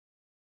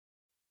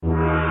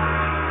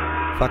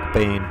Fuck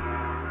pain.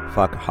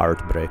 Fuck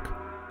heartbreak.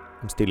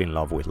 I'm still in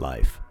love with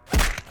life.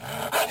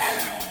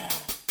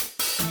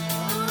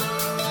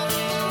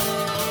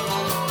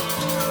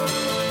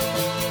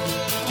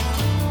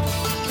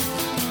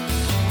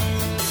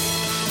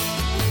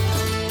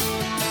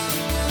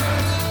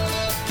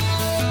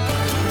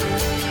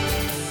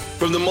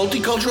 From the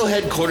multicultural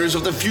headquarters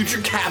of the future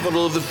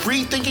capital of the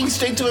free-thinking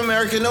states of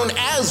America known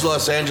as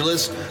Los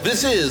Angeles,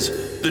 this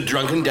is the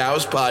Drunken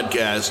Taoist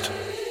Podcast.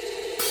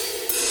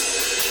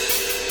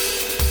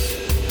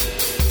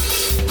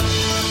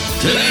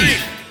 Today,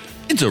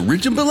 it's a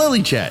Rich and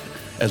Bolelli chat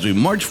as we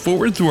march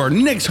forward through our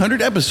next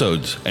 100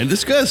 episodes and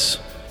discuss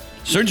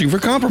searching for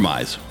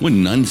compromise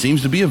when none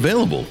seems to be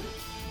available,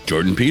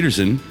 Jordan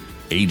Peterson,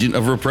 agent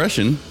of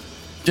repression,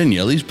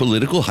 Daniele's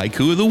political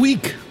haiku of the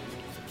week,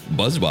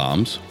 buzz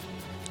bombs,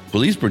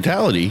 police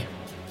brutality,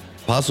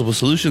 possible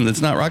solution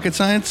that's not rocket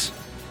science.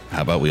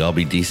 How about we all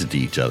be decent to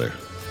each other?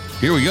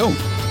 Here we go.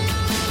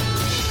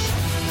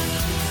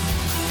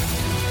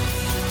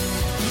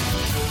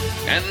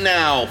 And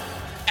now,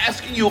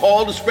 asking you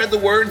all to spread the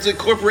words that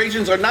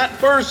corporations are not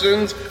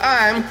persons,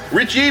 I'm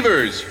Rich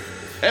Evers.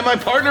 And my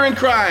partner in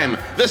crime,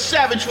 the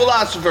savage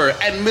philosopher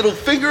and middle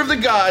finger of the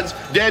gods,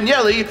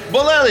 Daniele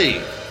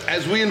Bolelli,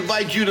 as we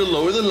invite you to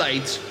lower the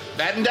lights,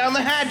 batten down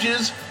the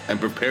hatches, and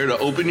prepare to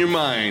open your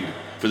mind.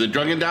 For the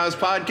Drunken Taoist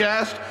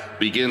Podcast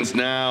begins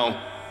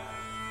now.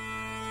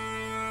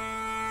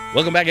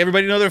 Welcome back,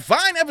 everybody, to another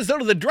fine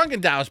episode of the Drunken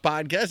Taoist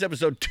Podcast,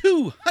 episode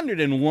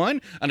 201,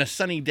 on a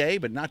sunny day,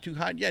 but not too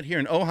hot yet, here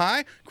in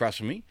Ojai, across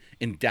from me,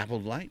 in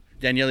dappled light.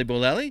 Daniele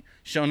Bolelli,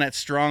 showing that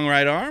strong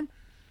right arm.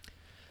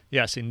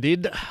 Yes,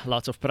 indeed.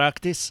 Lots of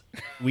practice.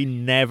 We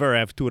never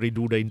have to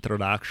redo the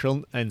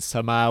introduction, and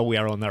somehow we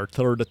are on our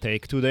third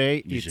take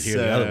today. You should hear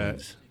the other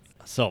ones.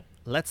 So,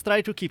 let's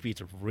try to keep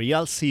it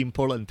real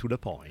simple and to the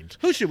point.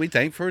 Who should we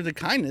thank for the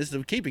kindness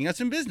of keeping us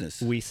in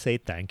business? We say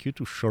thank you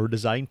to Sure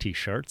Design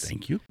T-shirts.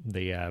 Thank you.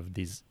 They have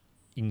these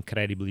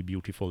incredibly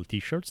beautiful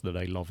T-shirts that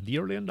I love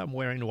dearly, and I'm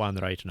wearing one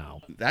right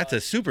now. That's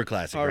a super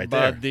classic Our right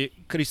there. buddy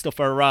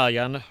Christopher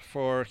Ryan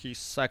for his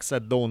Sex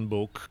at Dawn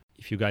book.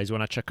 If you guys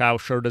want to check out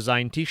Sure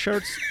Design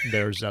T-shirts,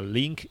 there's a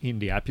link in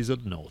the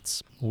episode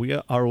notes. We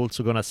are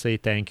also going to say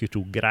thank you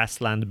to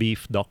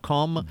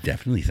grasslandbeef.com.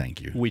 Definitely thank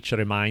you. Which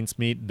reminds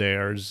me,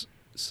 there's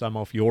some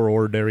of your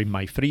order in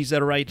my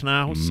freezer right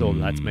now, so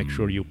let's make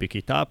sure you pick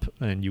it up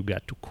and you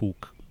get to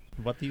cook.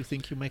 What do you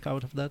think you make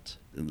out of that?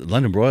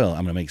 London broil,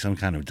 I'm going to make some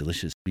kind of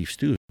delicious beef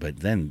stew,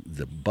 but then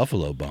the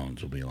buffalo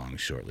bones will be along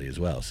shortly as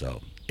well,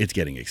 so it's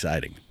getting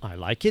exciting. I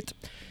like it.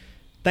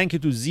 Thank you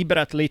to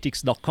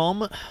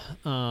zebraathletics.com.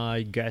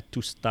 I get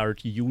to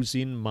start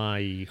using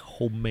my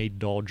homemade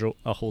dojo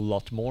a whole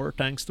lot more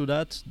thanks to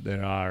that.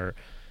 There are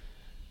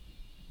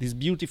these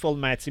beautiful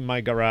mats in my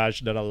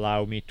garage that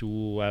allow me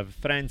to have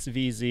friends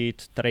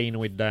visit, train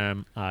with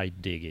them. I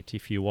dig it.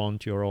 If you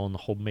want your own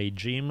homemade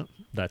gym,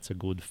 that's a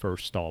good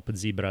first stop,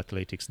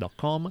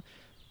 zebraathletics.com.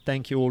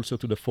 Thank you also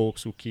to the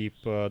folks who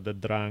keep the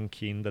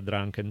drunk in the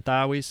Drunken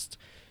Taoist.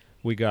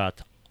 We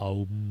got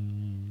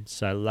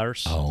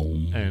Cellars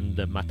and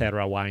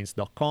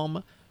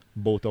MateraWines.com.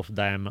 Both of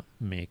them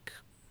make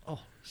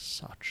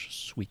such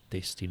sweet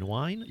tasting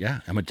wine.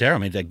 Yeah, and Matera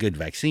made that good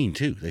vaccine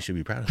too. They should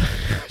be proud of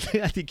that.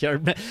 I think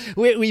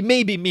we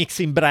may be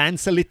mixing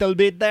brands a little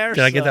bit there.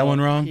 Did I get that one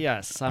wrong?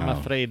 Yes, I'm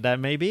afraid that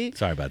maybe.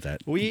 Sorry about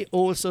that. We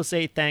also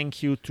say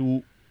thank you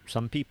to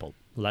some people.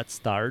 Let's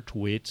start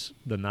with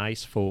the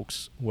nice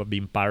folks who have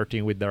been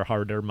parting with their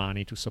hard-earned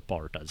money to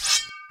support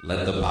us.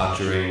 Let the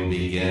pottering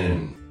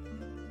begin.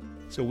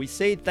 So we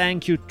say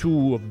thank you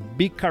to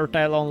Big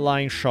Cartel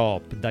Online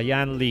Shop,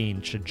 Diane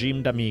Lynch,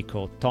 Jim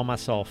D'Amico,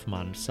 Thomas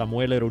Hoffman,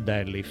 Samuele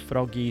Rudelli,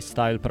 Froggy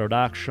Style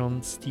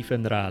Production,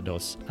 Stephen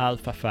Rados,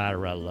 Alpha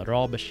Farrell,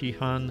 Rob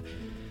Sheehan,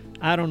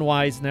 Aaron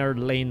Weisner,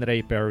 Lane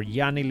Raper,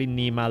 Yanni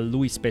Linnima,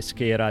 Luis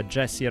Pesquera,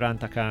 Jesse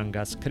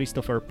Rantakangas,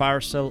 Christopher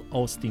Parcel,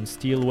 Austin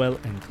Stilwell,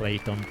 and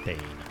Clayton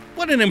Payne.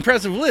 What an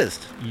impressive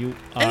list.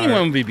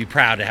 Anyone would be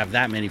proud to have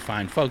that many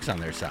fine folks on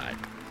their side.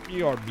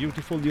 You are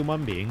beautiful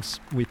human beings.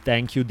 We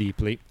thank you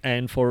deeply.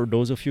 And for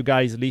those of you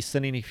guys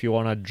listening, if you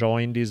want to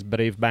join this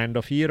brave band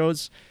of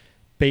heroes,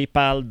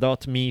 paypal.me/D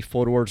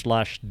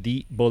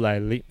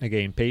Bolelli.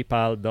 Again,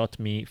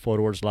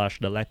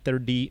 paypal.me/the letter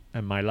D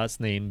and my last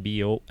name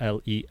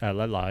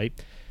Bolelli.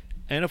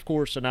 And of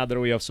course, another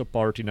way of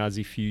supporting us,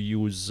 if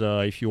you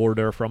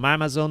order from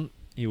Amazon,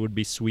 it would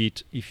be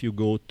sweet if you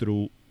go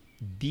through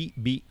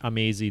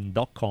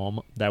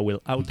dbamazing.com. That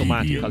will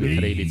automatically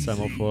credit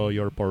some of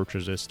your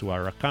purchases to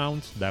our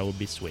account. That would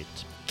be sweet.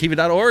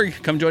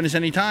 Kiva.org. Come join us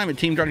anytime at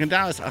Team Drunken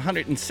Taoist.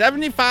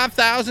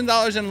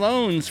 $175,000 in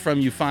loans from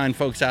you fine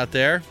folks out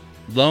there.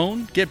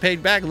 Loan, get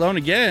paid back, loan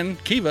again.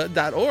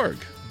 Kiva.org.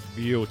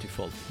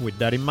 Beautiful. With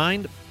that in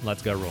mind,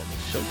 let's get rolling.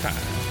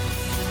 Showtime.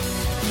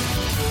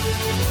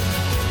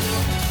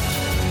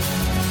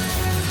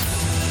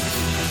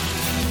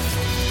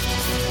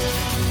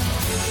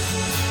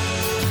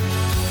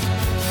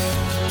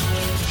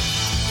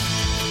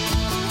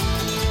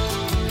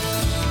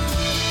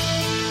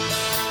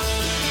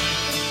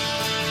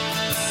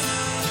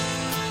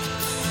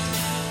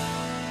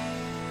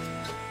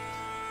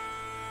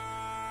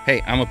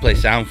 Hey, I'm going to play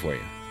sound for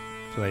you.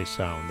 Play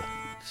sound.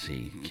 Let's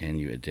see. Can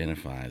you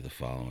identify the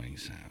following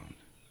sound?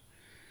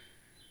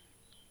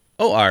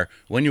 Oh, our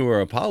When You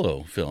Were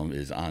Apollo film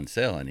is on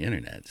sale on the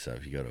internet. So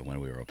if you go to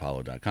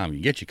whenwewereapollo.com, you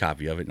can get your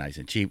copy of it nice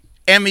and cheap.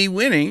 Emmy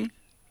winning.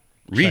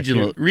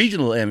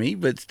 Regional Emmy,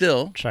 but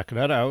still. Check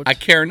that out. I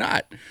care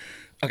not.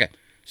 Okay.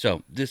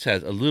 So this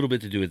has a little bit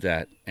to do with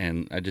that,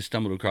 and I just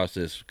stumbled across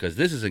this because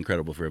this is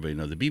incredible for everybody to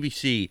know. The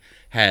BBC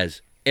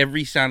has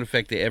every sound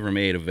effect they ever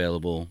made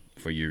available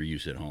for your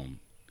use at home.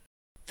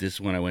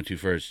 This one I went to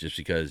first just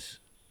because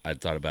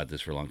I'd thought about this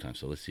for a long time.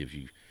 So let's see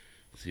if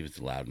it's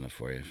loud enough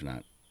for you. If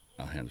not,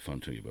 I'll hand the phone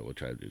to you, but we'll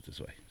try to do it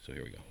this way. So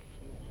here we go.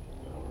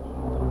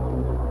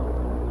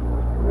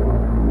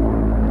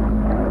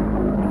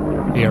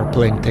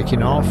 Airplane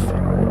taking off.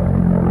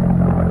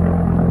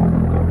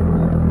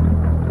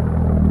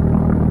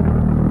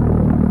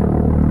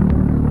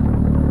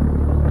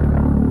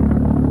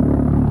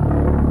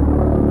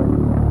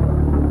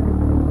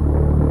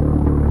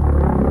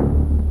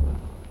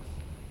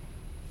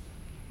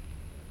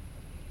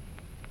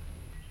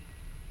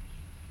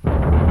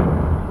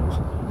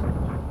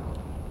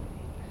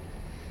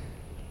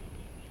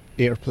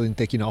 Airplane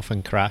taking off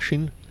and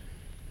crashing.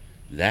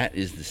 That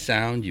is the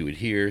sound you would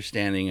hear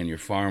standing in your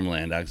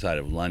farmland outside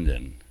of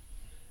London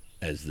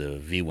as the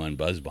V-1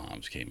 buzz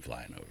bombs came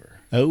flying over.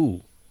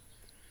 Oh,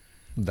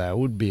 that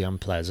would be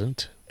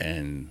unpleasant.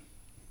 And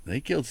they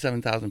killed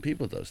 7,000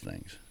 people with those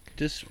things.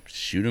 Just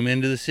shoot them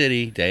into the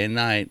city day and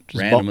night,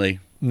 Just randomly.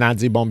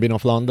 Nazi bombing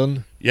of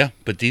London. Yeah,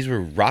 but these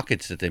were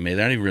rockets that they made.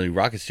 They're not even really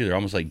rockets, too. They're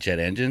almost like jet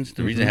engines.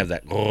 The reason they have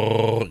that,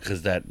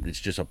 because it's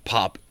just a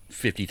pop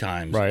 50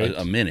 times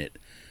a minute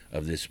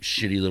of this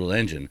shitty little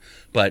engine.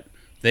 But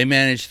they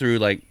managed through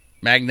like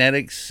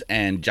magnetics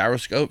and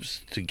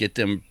gyroscopes to get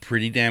them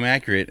pretty damn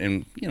accurate.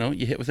 And, you know,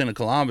 you hit within a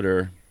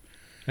kilometer,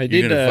 you're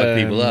going to fuck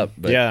people up.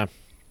 But yeah.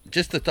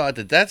 Just the thought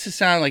that that's the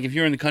sound, like if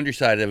you're in the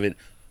countryside of it,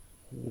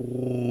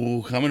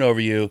 coming over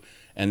you,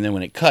 and then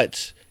when it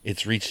cuts,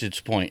 it's reached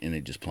its point and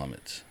it just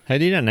plummets. I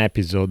did an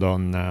episode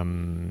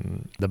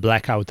on the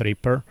Blackout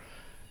Ripper.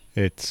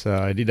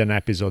 I did an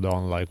episode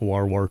on like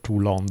World War II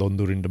London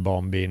during the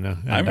bombing.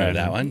 I remember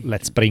that one.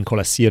 Let's sprinkle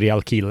a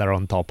serial killer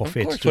on top of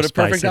it. Of course, to what a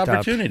spice perfect it up.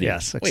 opportunity.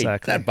 Yes, Wait,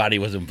 exactly. that body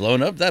wasn't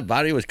blown up. That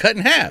body was cut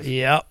in half.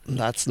 Yeah,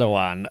 that's the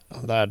one.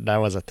 That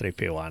was a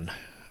trippy one,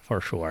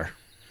 for sure.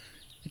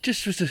 It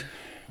just was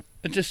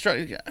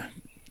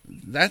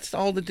that's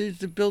all the dudes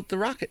that built the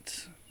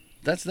rockets.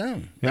 That's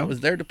them. Yeah. That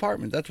was their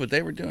department. That's what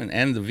they were doing.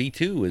 And the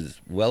V2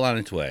 was well on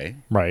its way.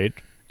 Right.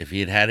 If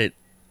he had it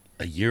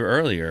a year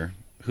earlier,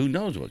 who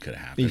knows what could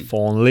have happened. If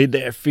only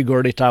they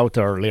figured it out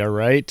earlier,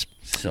 right?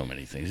 So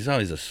many things. There's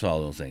always those small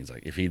little things.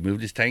 Like if he'd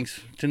moved his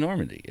tanks to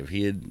Normandy. If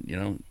he had,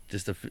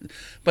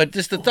 but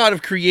just the thought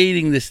of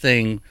creating this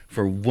thing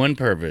for one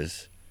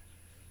purpose,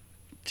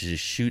 to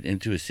just shoot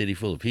into a city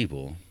full of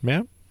people.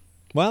 Yeah.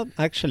 Well,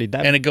 actually,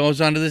 and it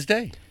goes on to this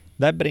day.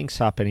 That brings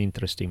up an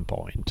interesting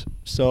point.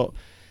 So,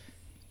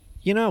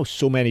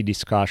 so many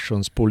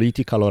discussions,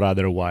 political or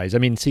otherwise. I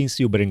mean, since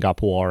you bring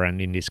up war,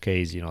 and in this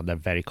case, the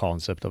very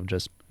concept of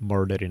just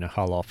murdering a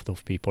whole lot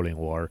of people in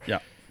war. Yeah.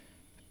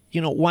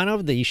 One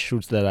of the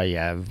issues that I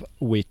have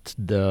with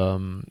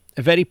the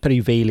very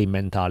prevailing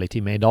mentality,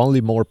 made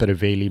only more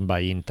prevailing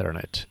by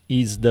internet,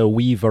 is the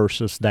we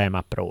versus them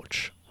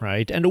approach,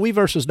 right? And the we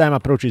versus them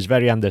approach is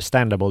very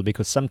understandable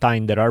because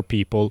sometimes there are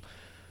people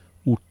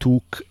who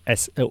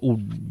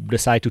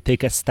decide to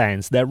take a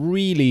stance that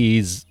really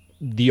is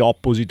the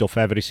opposite of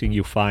everything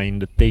you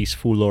find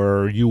tasteful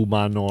or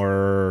human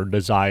or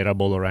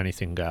desirable or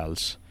anything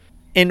else.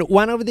 And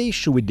one of the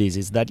issues with this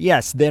is that,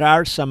 yes, there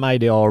are some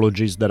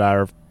ideologies that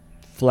are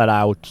flat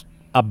out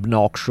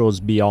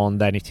obnoxious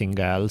beyond anything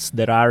else.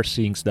 There are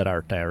things that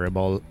are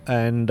terrible.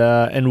 And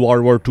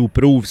World War II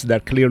proves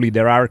that clearly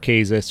there are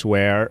cases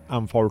where,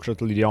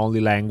 unfortunately, the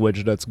only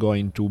language that's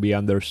going to be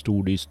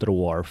understood is through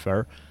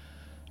warfare.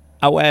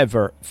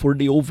 However, for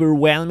the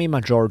overwhelming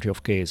majority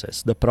of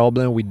cases, the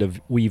problem with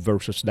the we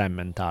versus them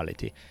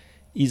mentality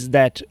is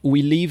that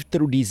we live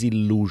through this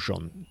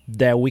illusion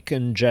that we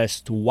can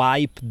just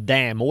wipe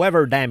them,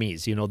 whoever them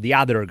is, the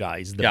other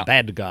guys, the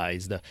bad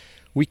guys,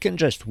 we can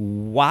just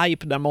wipe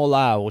them all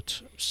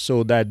out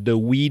so that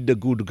the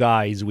good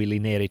guys will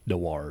inherit the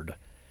world.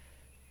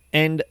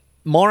 And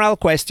moral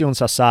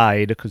questions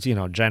aside, because,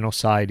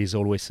 genocide is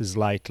always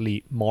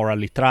slightly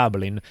morally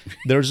troubling,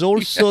 there's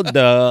also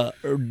the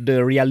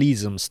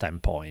realism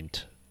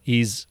standpoint.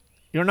 Is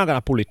you're not going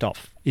to pull it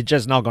off. It's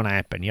just not going to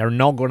happen. You're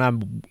not going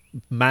to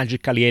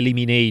magically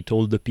eliminate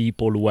all the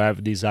people who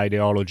have this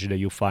ideology that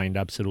you find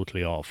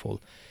absolutely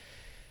awful.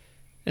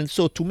 And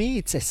so to me,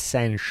 it's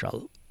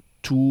essential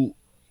to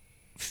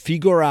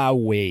figure out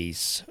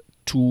ways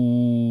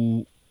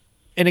to...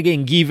 And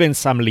again, given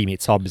some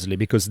limits, obviously,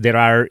 because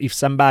if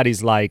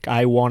somebody's like,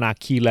 I want to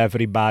kill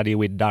everybody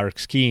with dark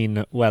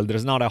skin, well,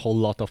 there's not a whole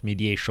lot of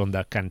mediation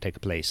that can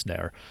take place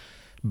there.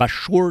 But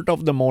short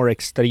of the more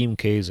extreme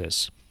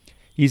cases,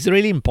 it's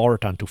really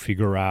important to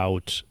figure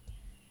out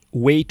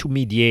way to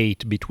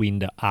mediate between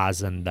the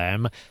us and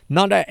them.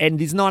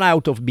 And it's not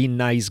out of being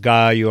nice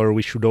guy or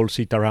we should all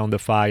sit around the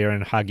fire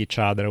and hug each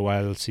other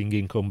while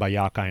singing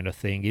Kumbaya kind of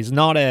thing. It's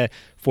not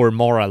for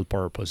moral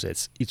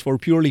purposes. It's for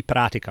purely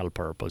practical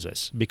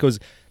purposes because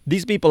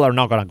these people are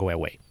not going to go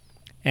away.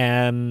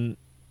 And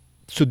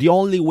so the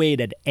only way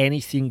that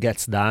anything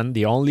gets done,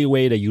 the only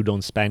way that you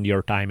don't spend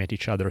your time at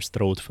each other's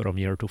throat from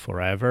here to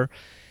forever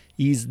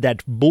is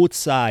that both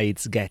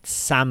sides get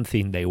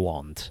something they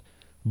want.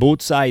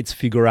 Both sides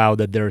figure out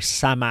that there's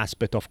some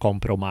aspect of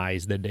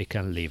compromise that they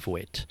can live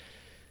with.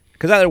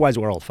 Because otherwise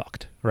we're all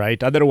fucked,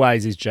 right?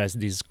 Otherwise it's just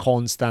this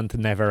constant,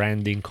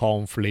 never-ending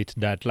conflict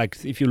that,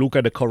 like, if you look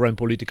at the current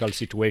political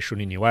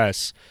situation in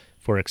US,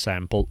 for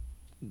example,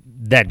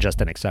 that's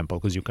just an example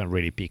because you can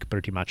really pick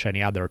pretty much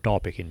any other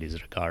topic in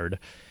this regard.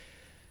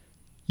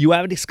 You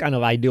have this kind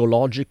of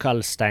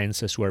ideological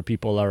stances where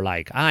people are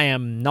like, I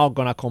am not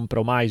going to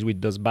compromise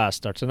with those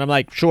bastards. And I'm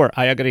like, sure,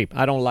 I agree.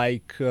 I don't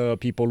like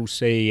people who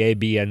say A,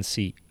 B, and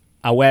C.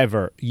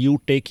 However,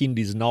 you taking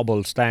this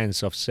noble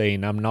stance of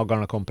saying I'm not going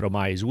to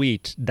compromise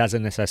with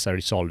doesn't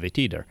necessarily solve it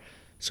either.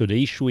 So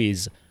the issue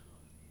is,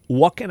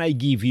 what can I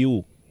give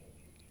you?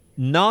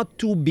 Not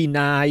to be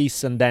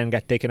nice and then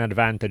get taken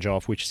advantage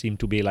of, which seem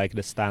to be like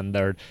the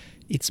standard.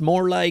 It's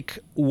more like,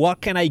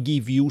 what can I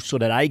give you so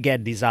that I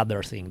get this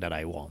other thing that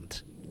I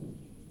want?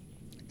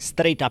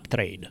 Straight up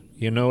trade.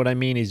 You know what I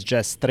mean? It's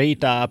just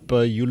straight up,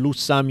 you lose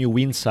some, you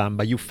win some,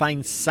 but you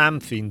find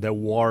something that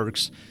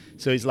works.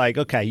 So it's like,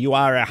 okay, you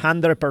are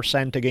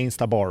 100% against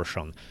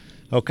abortion.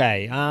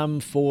 Okay, I'm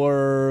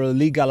for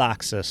legal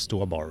access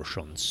to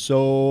abortion.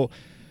 So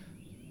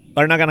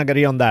we're not going to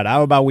agree on that.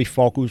 How about we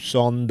focus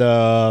on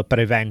the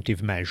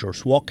preventive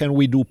measures? What can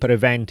we do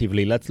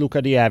preventively? Let's look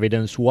at the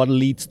evidence. What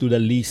leads to the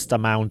least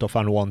amount of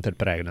unwanted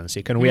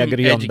pregnancy? Can we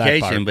agree on that part?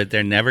 Education, but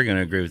they're never going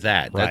to agree with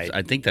that. Right.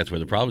 I think that's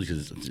where the problem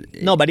is. 'Cause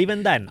no, but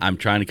even then. I'm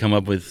trying to come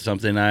up with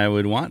something I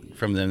would want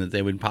from them that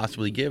they would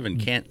possibly give and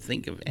can't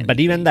think of anything. But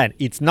even then,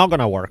 it's not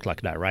going to work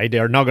like that, right?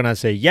 They're not going to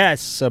say,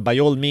 yes, by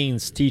all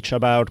means, teach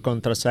about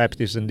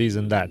contraceptives and this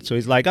and that. So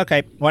it's like,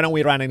 okay, why don't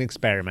we run an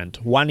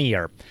experiment? 1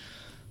 year.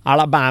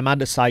 Alabama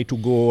decide to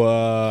go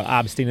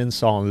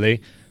abstinence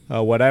only.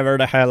 Whatever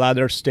the hell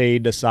other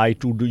state decide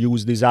to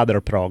use this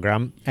other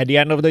program. At the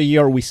end of the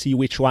year, we see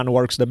which one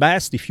works the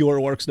best. If yours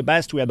works the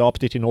best, we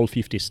adopt it in all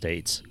 50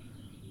 states.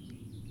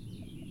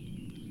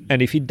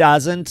 And if it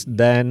doesn't,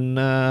 then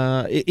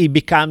it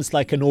becomes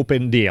like an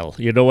open deal.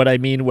 You know what I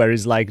mean? Where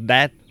it's like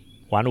that,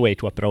 one way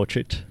to approach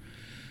it.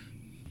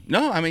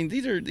 No, I mean,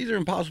 these are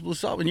impossible to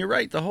solve. And you're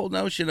right, the whole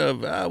notion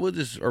of we'll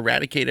just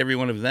eradicate every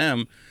one of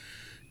them.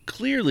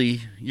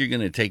 Clearly, you're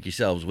going to take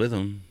yourselves with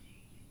them,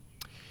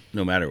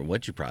 no matter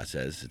what you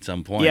process. At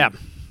some point,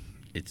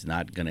 it's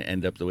not going to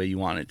end up the way you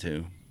want it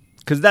to.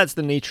 Because that's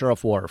the nature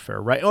of warfare,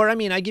 right? Or, I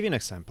mean, I give you an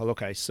example.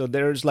 Okay, so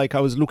there's like,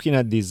 I was looking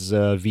at this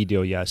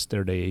video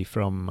yesterday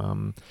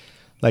from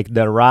like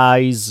the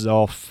rise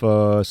of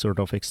sort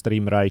of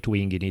extreme right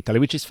wing in Italy,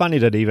 which is funny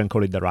that they even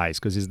call it the rise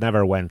because it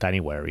never went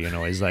anywhere. You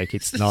know, it's like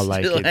it's not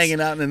like still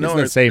hanging out in the north.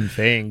 It's the same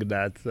thing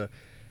that.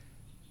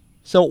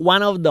 So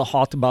one of the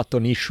hot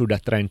button issue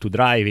that trying to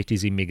drive it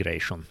is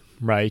immigration,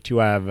 right? You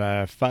have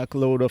a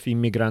fuckload of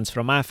immigrants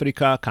from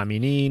Africa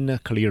coming in.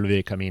 Clearly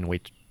they come in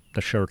with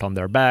the shirt on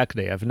their back.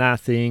 They have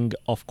nothing.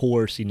 Of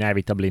course,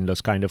 inevitably in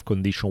those kind of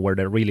conditions where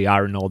there really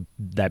are not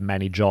that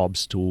many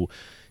jobs to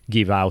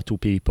give out to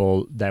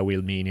people, that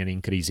will mean an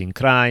increase in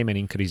crime and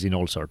increase in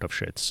all sort of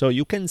shit. So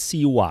you can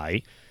see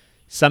why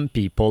some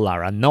people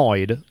are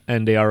annoyed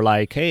and they are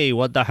like, hey,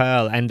 what the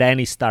hell? And then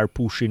he start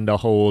pushing the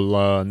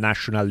whole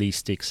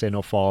nationalistic,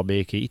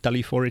 xenophobic,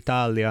 Italy for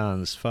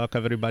Italians, fuck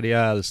everybody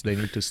else, they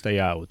need to stay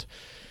out.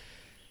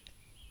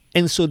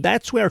 And so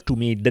that's where, to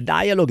me, the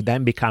dialogue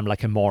then become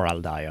like a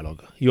moral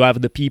dialogue. You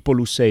have the people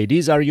who say,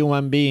 these are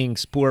human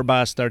beings, poor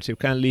bastards, you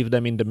can't leave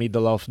them in the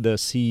middle of the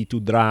sea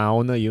to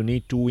drown, we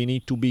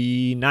need to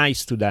be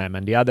nice to them.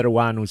 And the other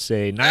one who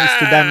say, nice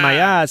to them my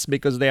ass,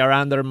 because they are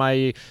under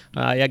my,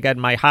 I got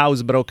my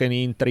house broken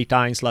in 3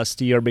 times last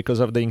year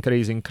because of the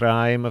increase in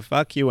crime,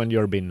 fuck you and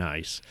you're being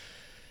nice.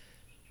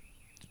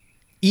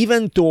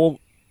 Even though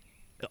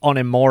on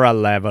a moral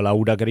level, I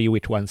would agree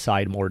with one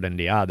side more than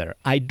the other.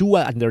 I do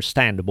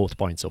understand both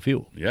points of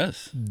view.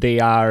 Yes.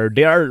 There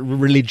are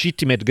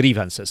legitimate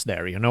grievances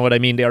there, you know what I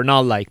mean? They are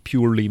not like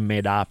purely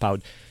made up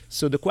out.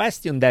 So the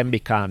question then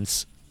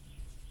becomes,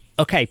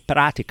 okay,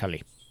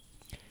 practically,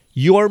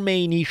 your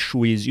main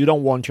issue is you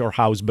don't want your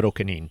house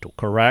broken into,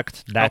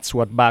 correct? That's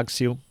what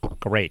bugs you?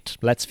 Great.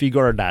 Let's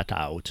figure that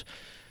out.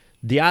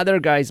 The other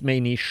guy's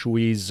main issue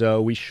is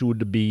we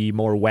should be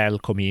more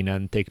welcoming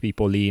and take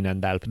people in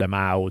and help them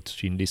out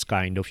in this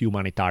kind of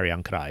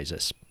humanitarian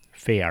crisis.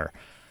 Fair.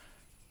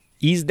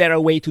 Is there a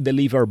way to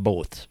deliver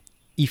both?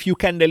 If you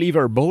can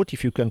deliver both,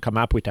 if you can come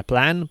up with a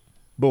plan,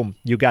 boom,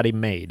 you got it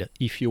made.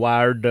 If you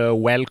are the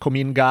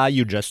welcoming guy,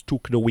 you just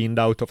took the wind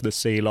out of the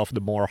sail of the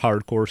more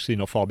hardcore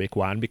xenophobic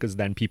one, because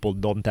then people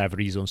don't have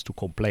reasons to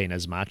complain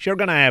as much. You're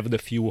going to have the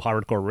few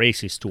hardcore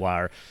racists who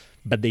are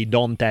but they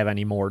don't have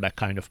anymore that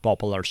kind of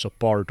popular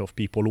support of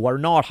people who are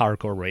not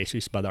hardcore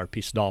racist but are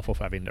pissed off of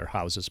having their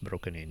houses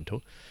broken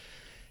into.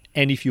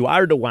 And if you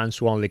are the ones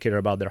who only care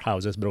about their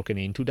houses broken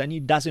into, then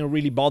it doesn't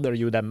really bother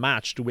you that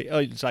much.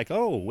 It's like,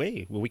 oh,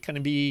 wait, we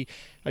can be...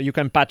 you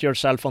can pat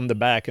yourself on the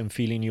back and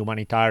feeling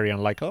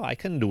humanitarian, like, oh, I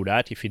can do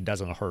that if it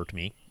doesn't hurt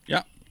me.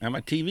 Yeah, and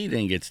my TV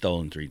didn't get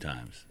stolen 3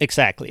 times.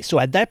 Exactly. So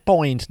at that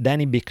point,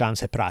 then it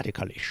becomes a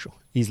practical issue.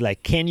 It's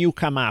like, can you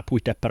come up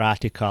with a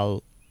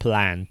practical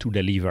plan to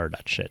deliver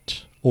that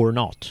shit or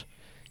not?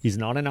 It's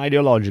not an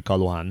ideological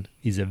one.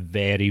 It's a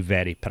very,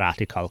 very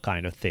practical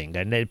kind of thing.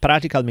 And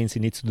practical means it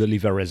needs to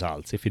deliver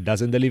results. If it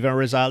doesn't deliver a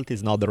result,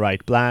 it's not the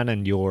right plan,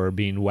 and you're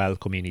being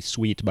welcoming is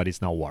sweet, but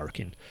it's not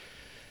working.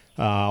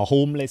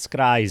 Homeless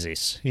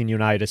crisis in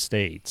United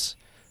States,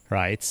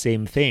 right?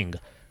 Same thing.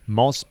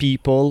 Most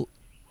people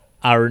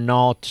are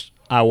not,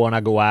 I want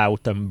to go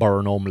out and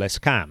burn homeless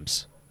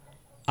camps.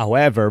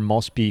 However,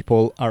 most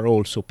people are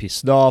also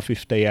pissed off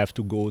if they have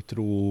to go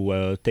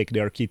through, take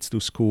their kids to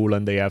school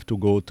and they have to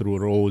go through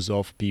rows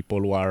of people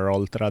who are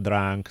ultra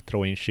drunk,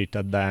 throwing shit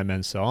at them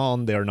and so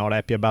on. They're not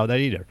happy about that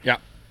either. Yeah.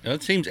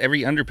 It seems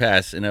every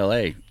underpass in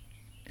LA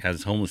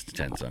has homeless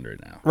tents under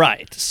it now.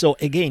 Right. So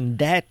again,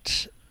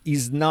 that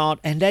is not...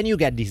 And then you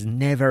get these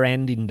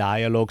never-ending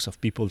dialogues of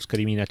people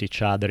screaming at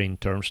each other in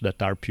terms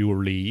that are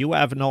purely, you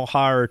have no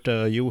heart,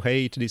 you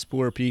hate these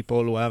poor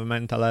people who have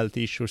mental health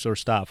issues or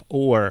stuff.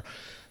 Or...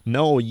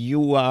 no,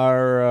 you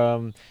are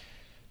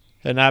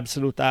an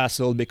absolute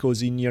asshole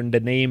because in the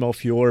name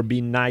of your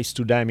being nice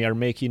to them, you're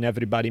making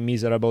everybody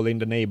miserable in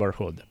the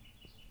neighborhood.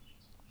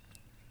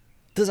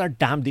 Those are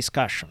dumb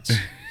discussions.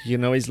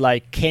 It's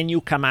like, can you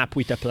come up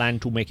with a plan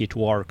to make it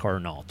work or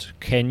not?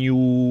 Can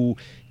you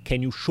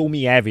show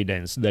me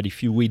evidence that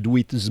if we do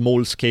it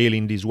small scale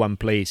in this one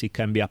place, it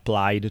can be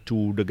applied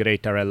to the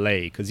greater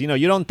LA? Because, you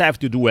don't have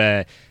to do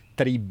a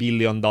 $3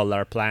 billion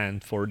plan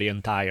for the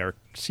entire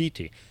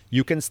city.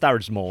 You can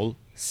start small,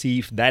 see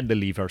if that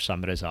delivers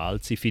some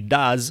results. If it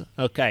does,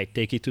 okay,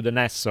 take it to the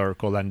next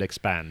circle and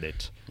expand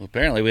it. Well,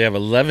 apparently we have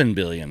 11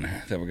 billion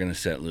that we're going to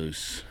set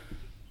loose.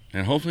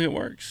 And hopefully it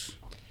works.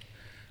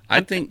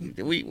 I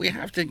think we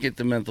have to get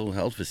the mental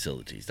health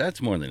facilities.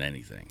 That's more than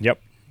anything. Yep.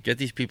 Get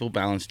these people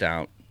balanced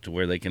out to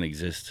where they can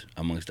exist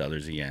amongst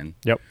others again.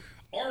 Yep.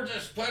 Or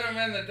just put them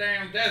in the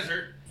damn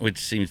desert. Which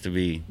seems to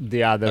be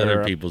the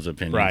other people's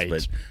opinions. Right.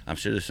 But I'm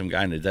sure there's some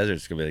guy in the desert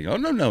that's going to be like,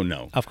 oh,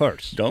 no. Of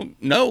course.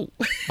 No.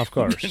 Of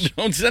course.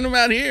 Don't send them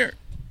out here.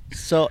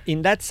 So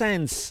in that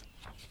sense,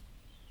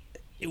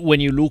 when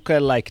you look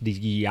at like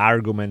the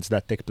arguments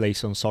that take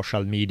place on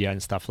social media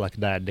and stuff like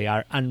that, they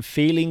are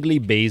unfailingly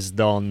based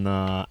on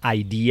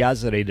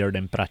ideas rather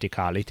than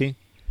practicality.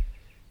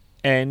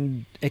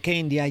 And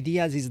again, the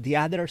ideas is the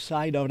other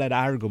side of that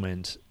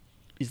argument.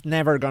 It's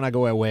never going to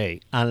go away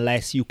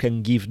unless you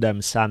can give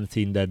them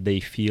something that they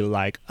feel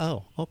like,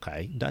 oh,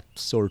 okay, that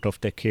sort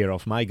of take care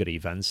of my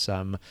grievance.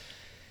 And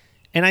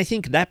I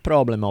think that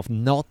problem of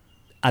not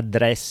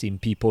addressing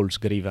people's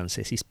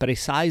grievances is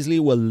precisely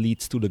what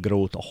leads to the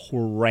growth of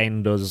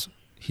horrendous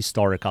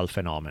historical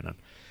phenomenon.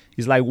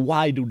 It's like,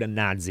 why do the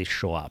Nazis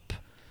show up?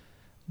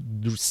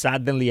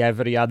 Suddenly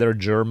every other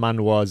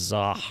German was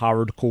a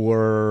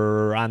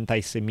hardcore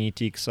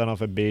anti-Semitic son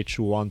of a bitch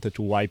who wanted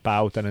to wipe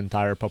out an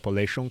entire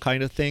population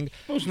kind of thing.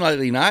 Most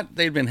likely not.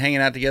 They've been hanging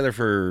out together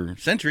for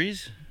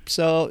centuries.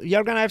 So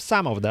you're going to have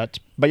some of that,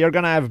 but you're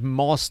going to have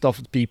most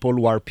of the people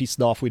who are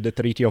pissed off with the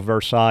Treaty of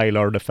Versailles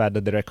or the fact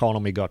that their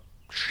economy got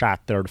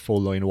shattered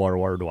following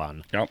World War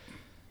I. Yep.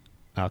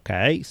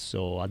 Okay,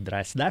 so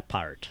address that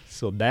part.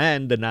 So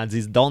then the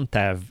Nazis don't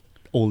have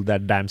all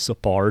that damn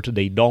support.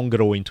 They don't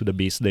grow into the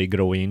beast they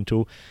grow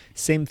into.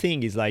 Same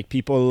thing is like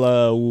people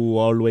who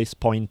always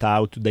point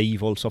out the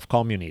evils of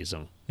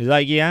communism. It's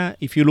like, yeah,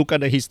 if you look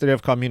at the history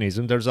of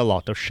communism, there's a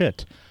lot of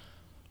shit.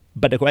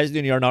 But the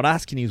question you're not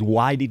asking is,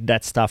 why did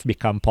that stuff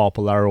become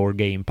popular or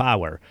gain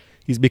power?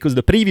 It's because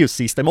the previous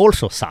system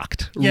also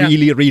sucked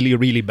really, really,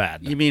 really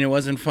bad. You mean it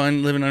wasn't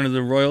fun living under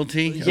the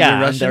royalty of the Yeah,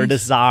 Russians? under the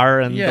Tsar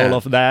and all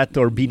of that,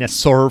 or being a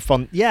serf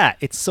on... Yeah,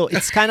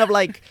 it's kind of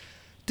like...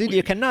 Dude,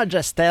 you cannot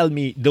just tell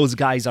me those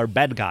guys are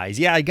bad guys.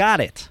 Yeah, I got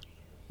it.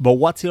 But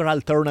what's your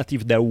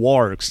alternative that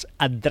works?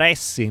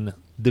 Addressing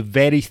the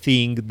very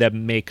thing that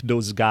make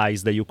those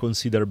guys that you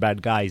consider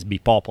bad guys be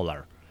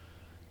popular.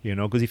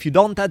 Because if you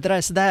don't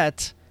address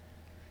that,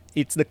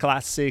 it's the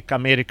classic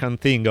American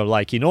thing of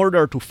like, in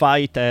order to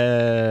fight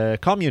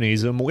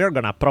communism, we're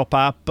going to prop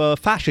up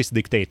fascist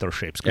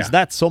dictatorships because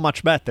that's so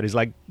much better. It's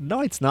like,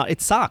 no, it's not.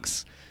 It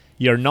sucks.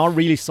 You're not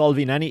really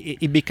solving any...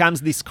 It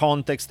becomes this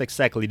context,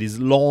 exactly, this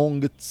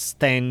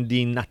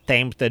long-standing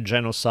attempt at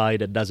genocide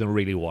that doesn't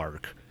really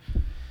work.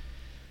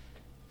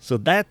 So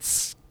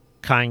that's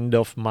kind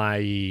of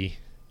my...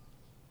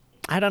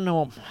 I don't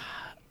know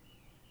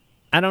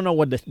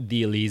what the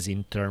deal is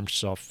in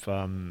terms of...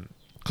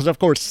 Because, of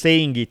course,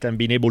 saying it and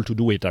being able to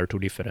do it are two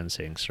different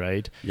things,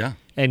 right? Yeah.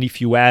 And if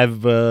you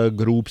have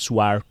groups who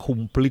are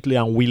completely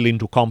unwilling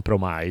to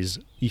compromise,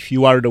 if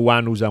you are the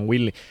one who's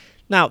unwilling...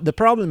 Now, the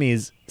problem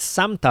is,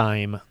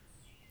 sometimes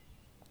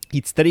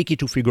it's tricky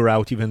to figure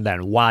out even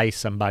then why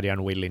somebody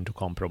unwilling to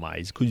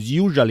compromise. Because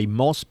usually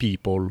most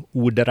people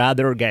would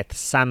rather get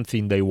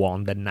something they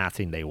want than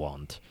nothing they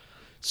want.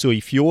 So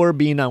if your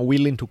being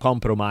unwilling to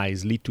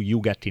compromise lead to you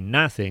getting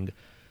nothing,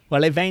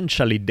 well,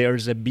 eventually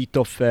there's a bit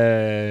of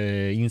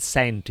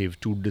incentive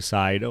to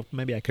decide, oh,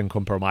 maybe I can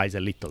compromise a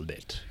little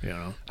bit, you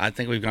know? I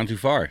think we've gone too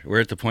far. We're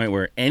at the point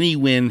where any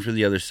win for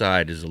the other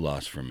side is a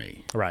loss for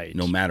me. Right.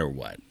 No matter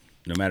what.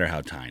 No matter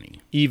how tiny.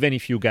 Even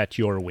if you get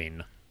your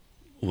win.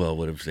 Well,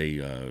 what if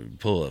they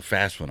pull a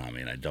fast one on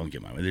me and I don't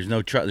get my win? There's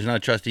no trust. There's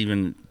not trust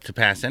even to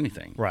pass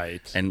anything.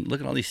 Right. And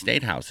look at all these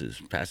state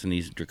houses passing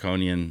these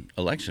draconian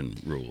election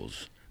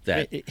rules.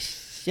 That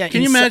Yeah,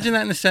 can you imagine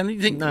that in the Senate?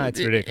 You think No, it's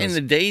ridiculous. in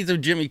the days of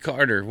Jimmy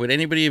Carter, would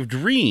anybody have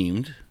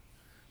dreamed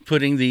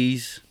putting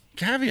these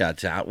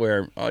caveats out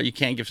where you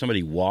can't give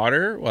somebody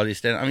water while they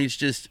stand? I mean, it's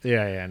just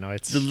No,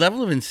 it's the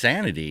level of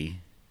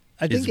insanity.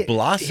 I think is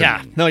blossoming.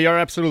 Yeah, no, you're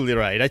absolutely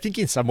right. I think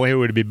in some way it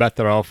would be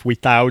better off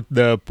without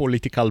the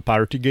political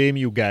party game.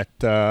 You get,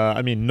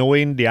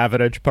 knowing the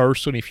average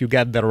person, if you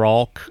get The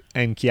Rock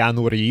and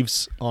Keanu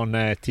Reeves on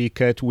a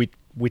ticket with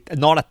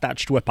not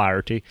attached to a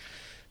party,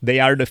 they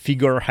are the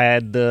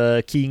figurehead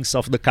kings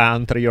of the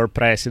country or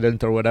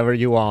president or whatever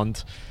you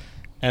want.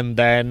 And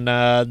then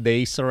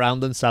they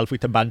surround themselves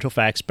with a bunch of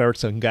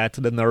experts and get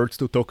the nerds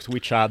to talk to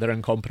each other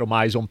and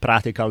compromise on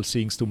practical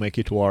things to make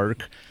it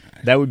work.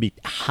 That would be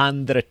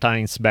 100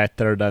 times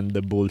better than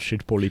the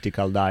bullshit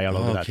political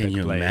dialogue that takes place.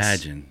 Can you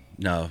imagine?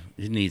 No,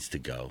 it needs to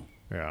go.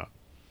 Yeah.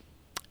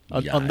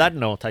 On that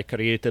note, I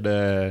created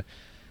a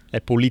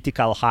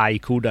political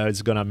haiku that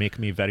is going to make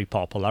me very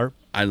popular.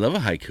 I love a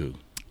haiku.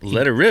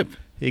 Let it rip.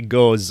 It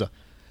goes,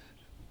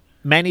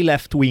 many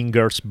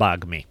left-wingers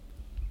bug me.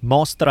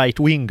 Most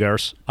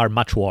right-wingers are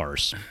much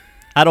worse.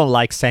 I don't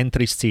like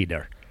centrists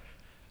either.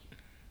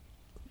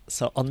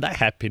 So on that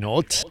happy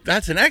note...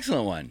 That's an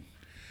excellent one.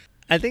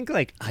 I think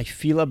I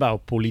feel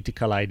about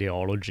political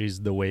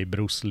ideologies the way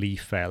Bruce Lee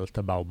felt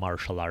about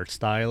martial art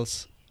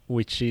styles,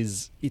 which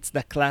is, it's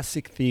the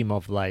classic theme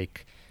of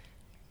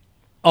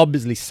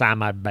obviously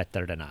some are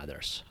better than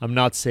others. I'm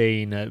not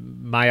saying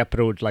my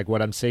approach,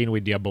 what I'm saying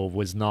with the above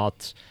was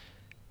not,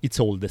 it's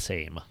all the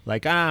same.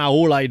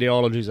 All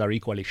ideologies are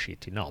equally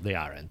shitty. No, they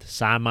aren't.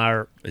 Some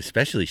are...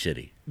 Especially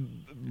shitty.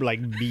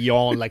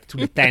 Beyond, to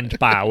the 10th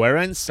power,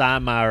 and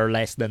some are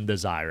less than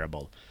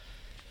desirable.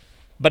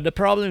 But the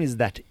problem is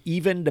that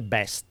even the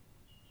best,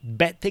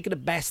 take the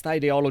best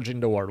ideology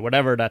in the world,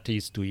 whatever that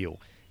is to you,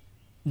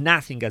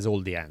 nothing has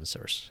all the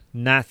answers.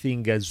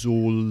 Nothing has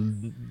all...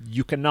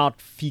 You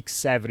cannot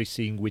fix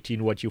everything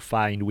within what you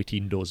find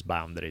within those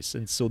boundaries.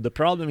 And so the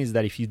problem is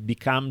that if you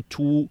become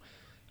too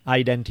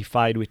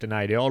identified with an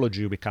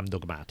ideology, you become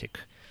dogmatic.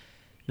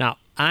 Now,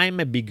 I'm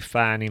a big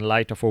fan, in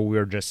light of what we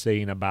were just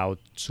saying about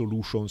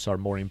solutions are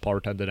more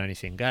important than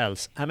anything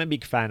else, I'm a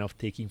big fan of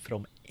taking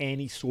from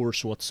any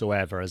source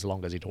whatsoever as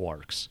long as it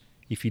works.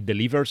 If it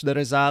delivers the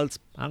results,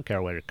 I don't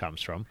care where it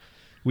comes from,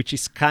 which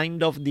is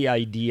kind of the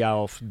idea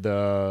of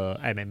the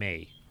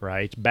MMA,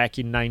 right? Back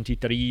in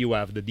 93, you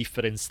have the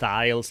different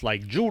styles,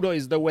 like judo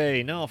is the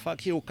way, no,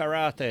 fuck you,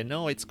 karate,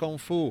 no, it's kung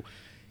fu.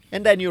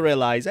 And then you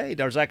realize, hey,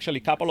 there's actually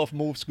a couple of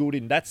moves good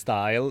in that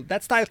style.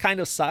 That style kind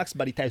of sucks,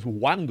 but it has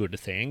one good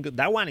thing.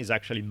 That one is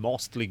actually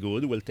mostly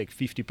good. We'll take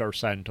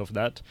 50% of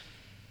that.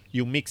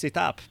 You mix it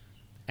up,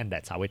 and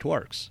that's how it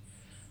works.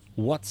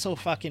 What's so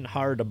fucking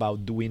hard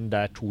about doing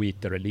that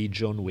with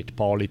religion, with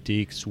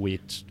politics,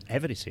 with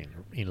everything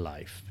in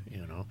life,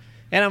 you know?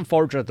 And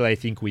unfortunately, I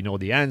think we know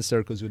the answer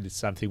because it's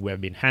something we have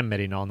been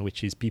hammering on,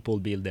 which is people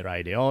build their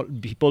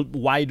ideology.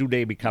 Why do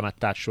they become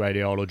attached to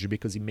ideology?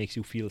 Because it makes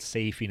you feel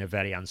safe in a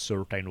very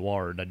uncertain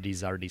world, that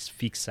these are these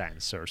fixed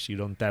answers. You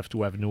don't have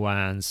to have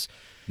nuance.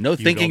 No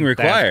thinking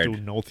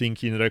required. No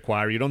thinking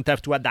required. You don't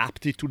have to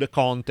adapt it to the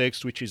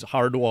context, which is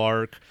hard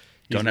work.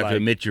 Don't have to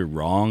admit you're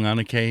wrong on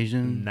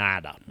occasion.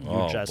 Nada.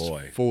 Oh, you just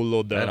boy.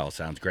 follow the... That all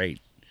sounds great.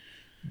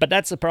 But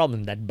that's the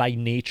problem, that by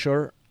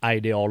nature,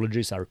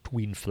 ideologies are too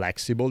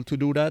inflexible to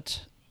do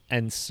that.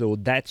 And so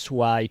that's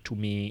why, to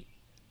me,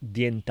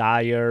 the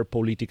entire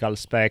political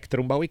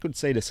spectrum, but we could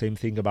say the same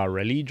thing about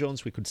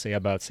religions, we could say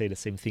the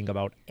same thing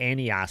about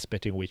any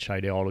aspect in which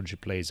ideology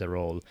plays a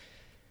role,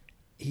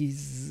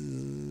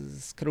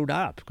 is screwed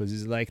up. Because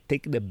it's like,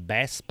 take the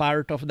best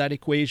part of that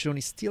equation,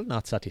 it's still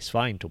not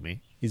satisfying to me.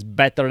 It's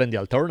better than the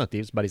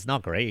alternatives, but it's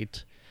not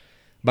great.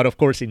 But of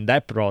course, in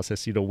that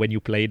process, when you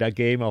play that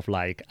game of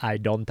I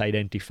don't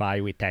identify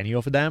with any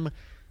of them,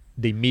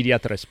 the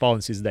immediate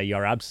response is that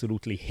you're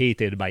absolutely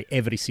hated by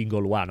every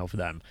single one of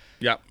them.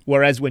 Yeah.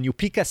 Whereas when you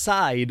pick a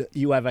side,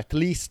 you have at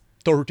least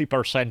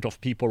 30% of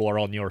people who are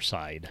on your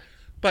side.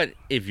 But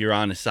if you're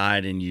on a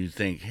side and you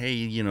think,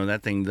 hey,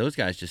 that thing those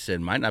guys just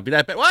said might not be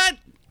that bad. What?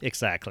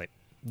 Exactly.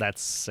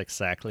 That's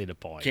exactly the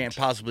point. Can't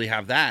possibly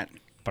have that.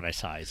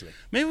 Precisely.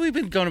 Maybe we've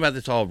been going about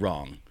this all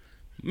wrong.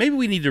 Maybe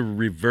we need to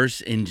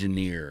reverse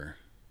engineer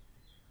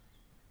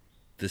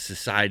the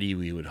society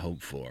we would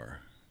hope for.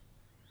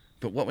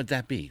 But what would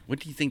that be? What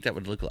do you think that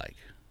would look like?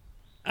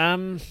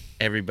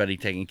 Everybody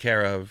taken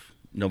care of,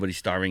 nobody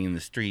starving in the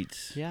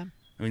streets. Yeah.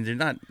 I mean, they're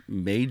not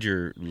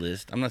major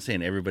list. I'm not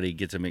saying everybody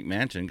gets a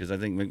McMansion because I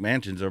think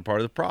McMansions are part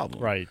of the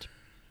problem. Right.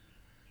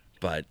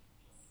 But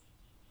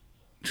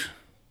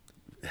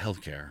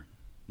healthcare,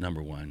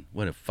 number one.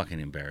 What a fucking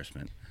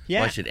embarrassment.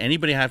 Yeah. Why should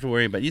anybody have to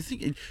worry about? You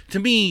think? To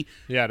me,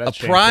 Yeah, a that's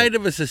pride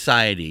of a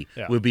society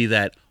Yeah. would be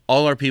that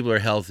all our people are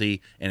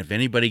healthy, and if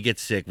anybody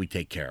gets sick, we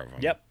take care of them.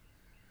 Yep.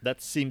 That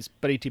seems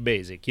pretty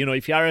basic.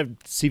 If you are a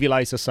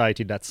civilized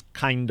society, that's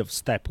kind of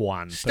step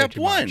one. Step pretty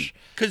one, much.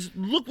 because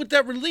look what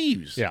that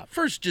relieves. Yeah.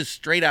 First, just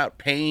straight out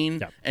pain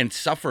Yep. and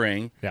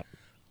suffering. Yep.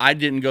 I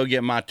didn't go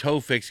get my toe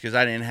fixed because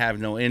I didn't have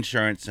no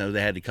insurance, so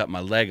they had to cut my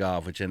leg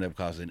off, which ended up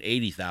costing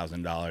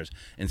 $80,000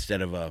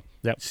 instead of a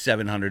Yep.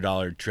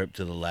 $700 trip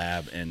to the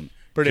lab and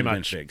Pretty could've been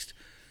much. fixed.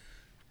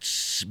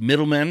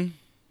 Middlemen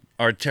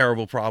are a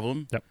terrible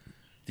problem. Yep.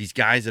 These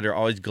guys that are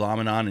always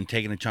glomming on and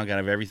taking a chunk out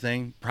of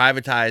everything,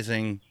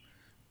 privatizing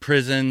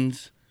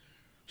prisons,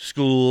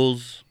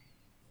 schools,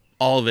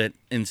 all of it,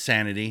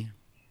 insanity.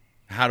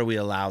 How do we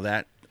allow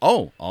that?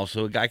 Oh,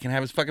 also a guy can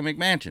have his fucking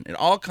McMansion. It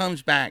all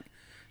comes back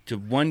to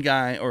one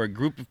guy or a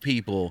group of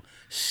people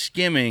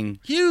skimming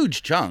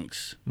huge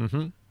chunks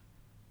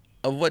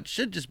of what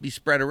should just be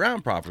spread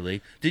around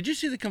properly. Did you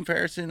see the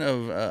comparison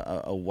of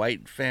a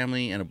white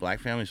family and a black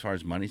family as far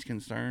as money's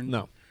concerned?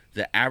 No.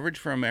 The average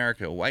for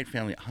America, a white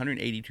family,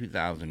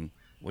 $182,000.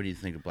 What do you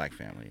think a black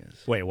family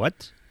is? Wait,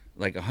 what?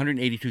 Like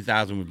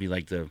 $182,000 would be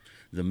like the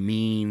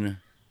mean.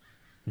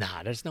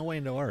 Nah, there's no way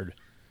in the world.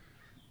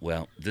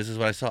 Well, this is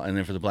what I saw, and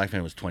then for the black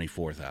family it was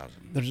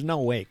 24,000. There's no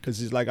way,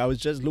 because it's like I was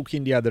just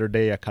looking the other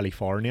day at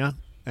California,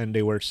 and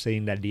they were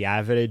saying that the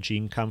average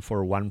income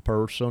for one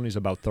person is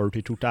about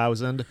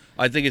 32,000.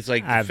 I think it's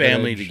like the Average.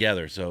 family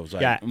together, so it's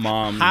like Yeah,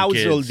 mom,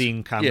 household kids.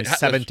 income Yeah, is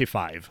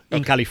 75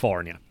 in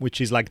California,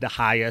 which is like the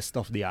highest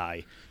of the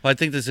eye. Well, I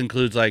think this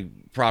includes like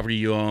property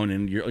you own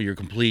and your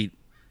complete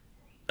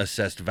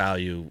assessed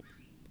value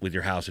with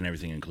your house and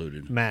everything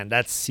included. Man,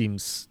 that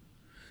seems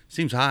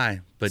Seems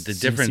but the seems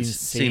difference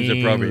seems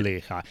appropriate. insanely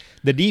high.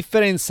 The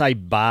difference I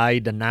buy,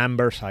 the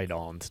numbers I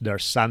don't.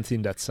 There's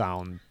something that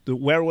sound.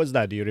 Where was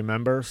that? Do you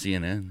remember?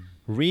 CNN.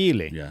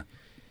 Really? Yeah.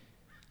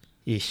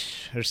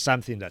 Ish, there's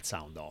something that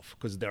sound off,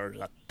 because there's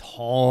a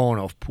ton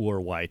of poor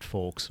white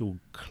folks who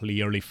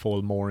clearly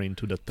fall more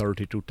into the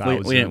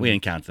 32,000. We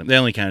didn't count them. They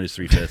only counted as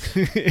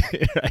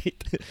 3/5.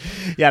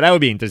 Right? Yeah, that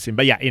would be interesting.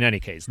 But yeah, in any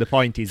case, the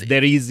point is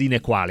there is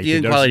inequality. The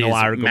inequality There's no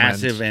is argument.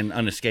 massive and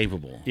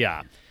unescapable.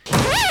 Yeah.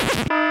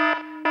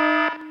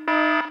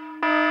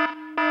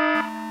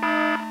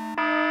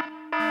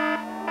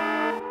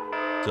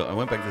 So I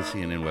went back to the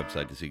CNN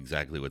website to see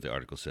exactly what the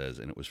article says,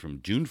 and it was from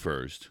June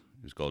 1st.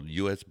 It was called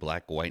U.S.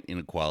 Black-White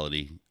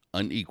Inequality,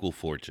 Unequal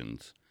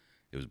Fortunes.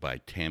 It was by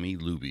Tammy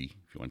Luby,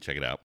 if you want to check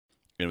it out.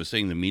 And it was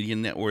saying the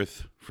median net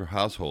worth for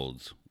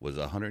households was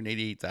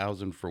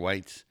 $188,000 for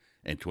whites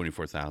and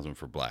 $24,000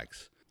 for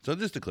blacks. So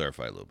just to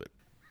clarify a little bit.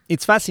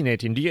 It's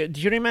fascinating. Do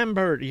you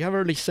remember, you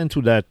ever listened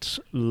to that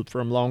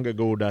from long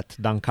ago, that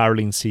Dan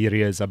Carlin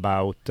series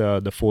about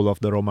the fall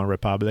of the Roman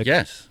Republic?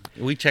 Yes,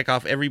 we check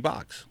off every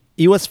box.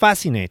 It was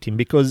fascinating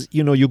because,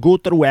 you go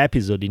through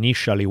episode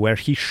initially where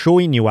he's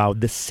showing you how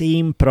the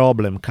same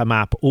problem come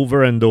up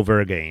over and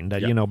over again.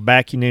 That, Yep.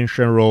 back in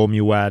ancient Rome,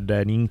 you had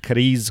an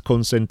increased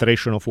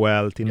concentration of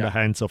wealth in the Yep.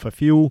 hands of a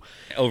few.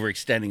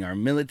 Overextending our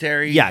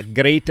military. Yeah,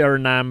 greater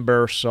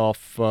numbers of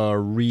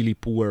really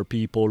poor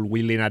people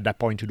willing at that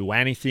point to do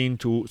anything,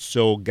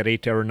 so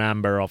greater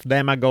number of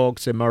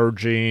demagogues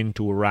emerging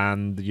to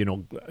run,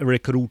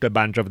 recruit a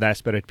bunch of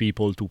desperate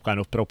people to kind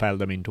of propel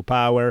them into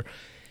power.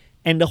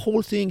 And the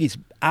whole thing is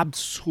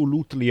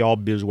absolutely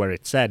obvious where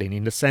it's heading,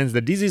 in the sense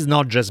that this is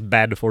not just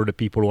bad for the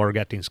people who are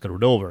getting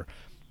screwed over.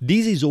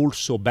 This is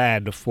also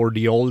bad for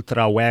the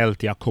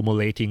ultra-wealthy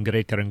accumulating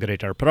greater and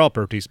greater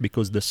properties,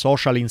 because the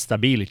social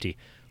instability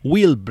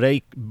will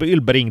bring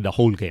the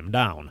whole game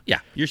down.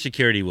 Yeah, your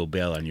security will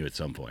bail on you at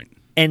some point.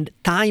 And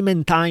time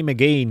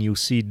again, you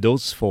see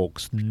those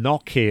folks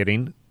not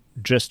caring,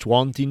 just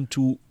wanting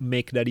to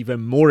make that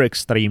even more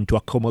extreme, to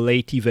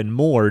accumulate even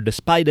more,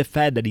 despite the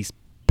fact that it's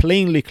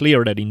plainly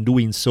clear that in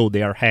doing so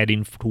they are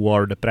heading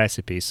toward the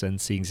precipice and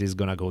things is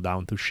going to go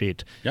down to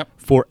shit. Yep.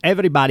 For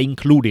everybody,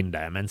 including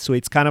them. And so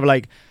it's kind of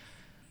like,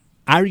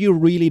 are you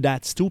really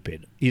that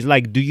stupid? It's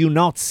like, do you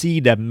not see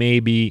that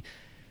maybe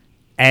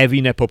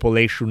having a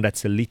population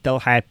that's a little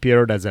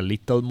happier, that's a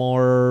little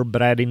more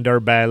bread in their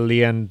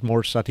belly and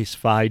more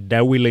satisfied,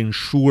 that will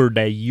ensure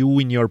that you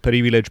in your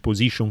privileged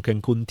position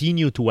can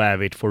continue to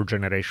have it for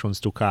generations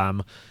to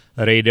come,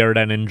 rather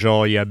than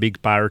enjoy a big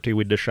party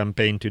with the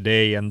champagne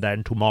today and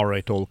then tomorrow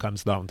it all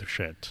comes down to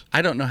shit.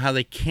 I don't know how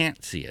they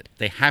can't see it.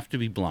 They have to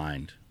be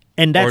blind.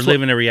 And that's or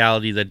live in a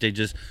reality that they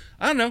just,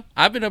 I don't know.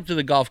 I've been up to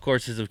the golf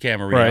courses of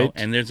Camarillo, Right.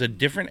 and there's a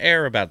different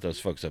air about those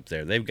folks up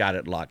there. They've got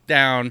it locked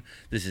down.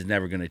 This is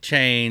never going to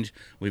change.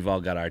 We've all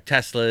got our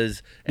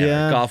Teslas and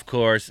Yeah. our golf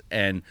course,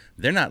 and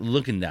they're not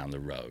looking down the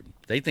road.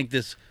 They think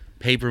this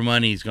paper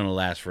money is going to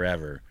last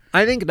forever.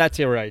 I think that's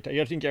you're right.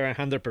 I think you're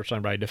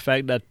 100% right. The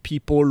fact that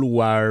people who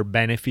are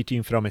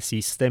benefiting from a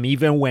system,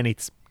 even when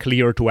it's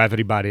clear to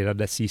everybody that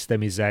the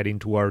system is heading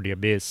toward the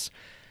abyss,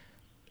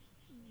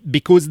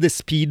 because the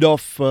speed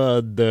of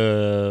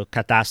the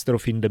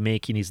catastrophe in the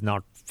making is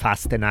not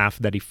fast enough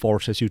that it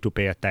forces you to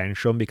pay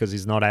attention, because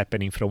it's not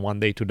happening from one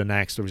day to the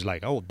next, or it's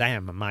like, oh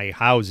damn, my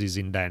house is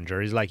in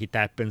danger. It's like it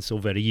happens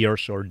over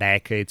years or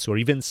decades or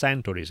even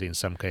centuries in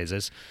some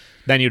cases.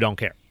 Then you don't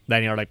care.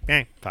 Then you're like,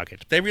 fuck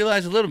it. They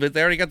realize a little bit.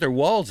 They already got their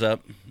walls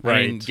up. Right.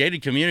 I mean,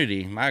 gated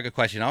community. My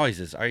question always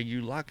is, are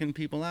you locking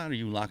people out or are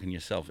you locking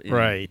yourself in?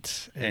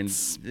 Right. And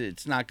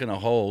it's not going to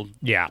hold.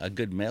 Yeah. A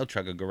good mail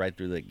truck will go right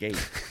through the gate.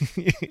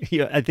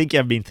 Yeah, I think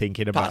you've been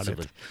thinking about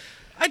Possibly. it.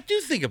 I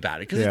do think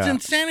about it because it's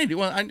insanity.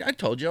 Well, I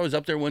told you I was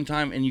up there one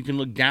time, and you can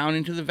look down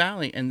into the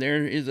valley, and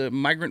there is a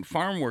migrant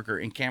farm worker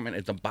encampment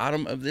at the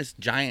bottom of this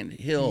giant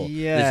hill,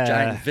 this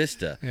giant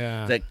vista.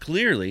 Yeah. That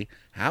clearly,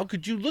 how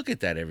could you look at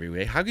that every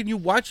day? How can you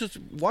watch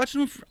them?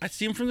 I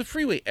see them from the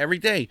freeway every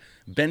day,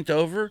 bent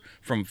over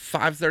from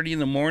 5:30 in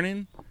the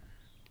morning,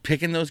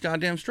 picking those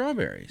goddamn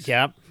strawberries.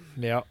 Yeah.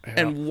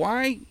 And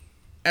why,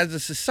 as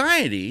a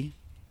society,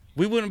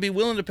 we wouldn't be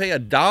willing to pay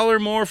 $1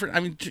 more for? I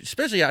mean,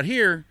 especially out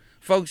here.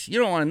 Folks, you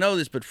don't want to know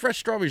this, but fresh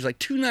strawberries like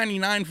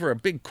 $2.99 for a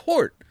big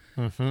quart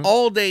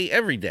all day,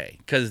 every day,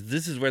 because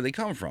this is where they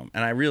come from.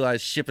 And I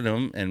realize shipping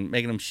them and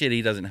making them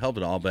shitty doesn't help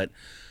at all, but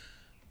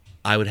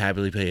I would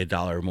happily pay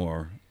 $1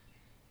 more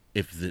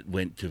if it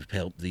went to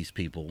help these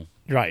people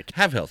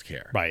have health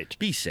care,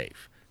 be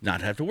safe,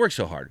 not have to work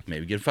so hard,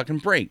 maybe get a fucking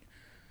break.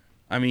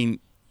 I mean...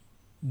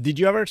 Did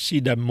you ever see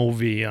the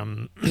movie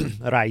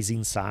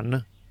Rising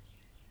Sun?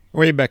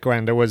 Way back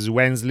when there was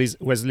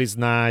Wesley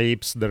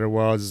Snipes, there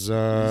was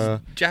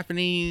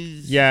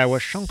Japanese. Yeah,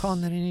 was Sean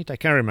Connery in it? I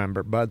can't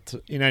remember, but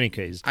in any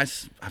case, I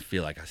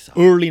feel like I saw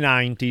early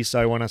 90s.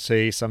 I want to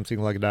say something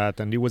like that,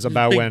 and it was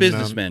about when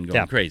businessmen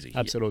going crazy.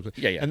 Absolutely,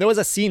 yeah. And there was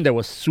a scene that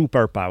was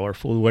super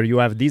powerful where you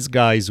have these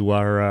guys who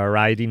are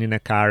riding in a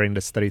car in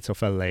the streets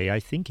of LA. I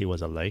think it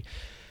was LA.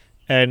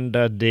 And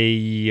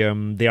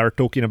they are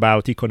talking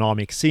about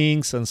economic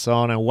things and so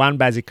on. And one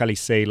basically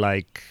say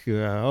like,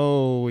 a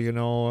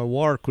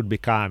war could be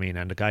coming.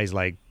 And the guy's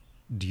like,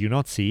 do you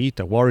not see it?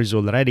 A war is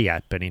already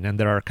happening and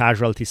there are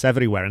casualties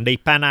everywhere. And they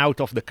pan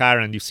out of the car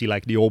and you see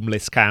like the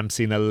homeless camps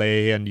in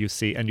LA and you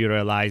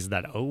realize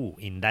that, oh,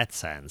 in that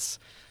sense,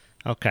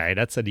 okay,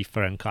 that's a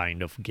different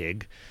kind of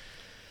gig.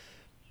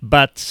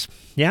 But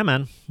yeah,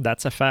 man,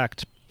 that's a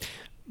fact.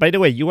 By the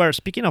way, you were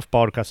speaking of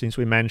podcasts, since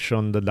we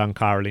mentioned Dan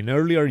Carlin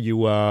earlier. You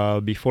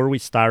before we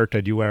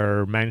started, you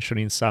were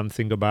mentioning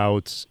something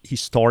about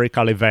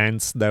historical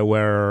events that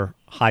were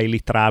highly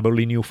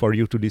troubling you for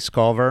you to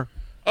discover.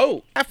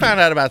 Oh, I found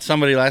out about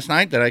somebody last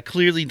night that I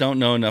clearly don't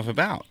know enough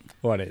about.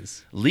 What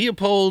is?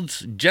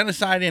 Leopold's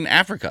genocide in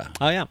Africa.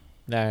 Oh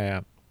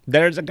yeah.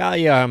 There's a guy,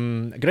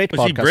 great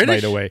Was podcast, he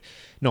British? by the way.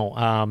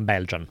 No,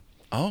 Belgian.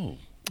 Oh.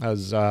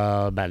 As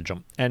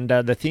Belgium. And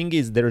the thing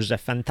is, there's a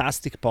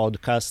fantastic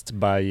podcast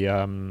by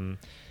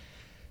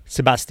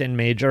Sebastian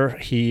Major.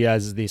 He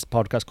has this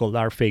podcast called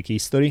Our Fake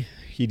History.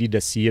 He did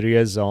a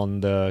series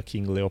on the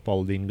King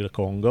Leopold in the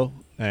Congo.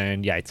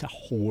 And yeah, it's a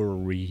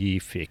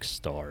horrific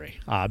story.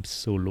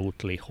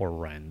 Absolutely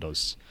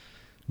horrendous.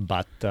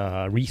 But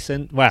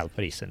recent,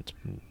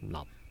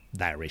 not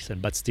that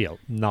recent, but still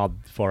not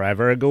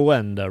forever ago,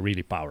 and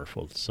really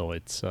powerful. So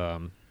it's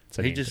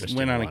he just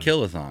went on a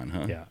kill-a-thon,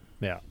 huh?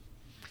 Yeah.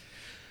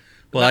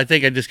 Well, I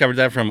think I discovered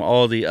that from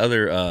all the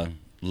other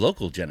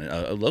local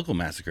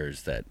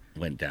massacres that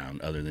went down,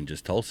 other than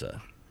just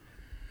Tulsa.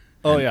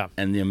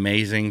 And the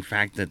amazing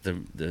fact that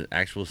the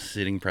actual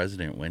sitting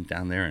president went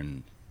down there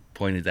and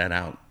pointed that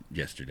out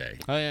yesterday.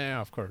 Oh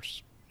yeah, of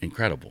course.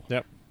 Incredible.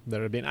 Yep.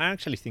 There have been. I'm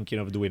actually thinking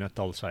of doing a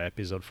Tulsa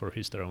episode for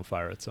History on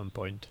Fire at some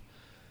point.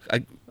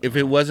 If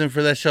it wasn't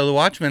for that show, The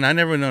Watchmen, I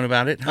never known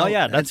about it.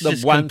 That's the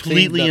just one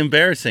completely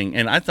embarrassing.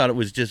 And I thought it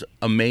was just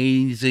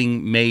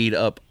amazing, made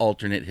up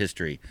alternate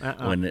history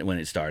when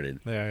it started.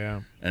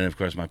 Yeah. And of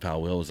course, my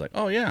pal Will was like,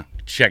 "Oh yeah,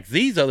 check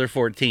these other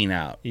 14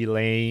 out."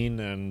 Elaine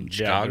and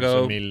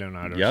Chicago, a million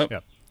others.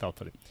 Yep,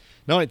 totally.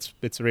 No,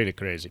 it's really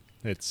crazy.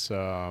 It's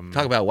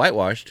talk about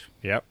whitewashed.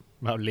 Yep,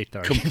 well,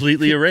 literally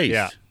completely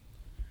erased.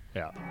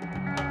 Yeah.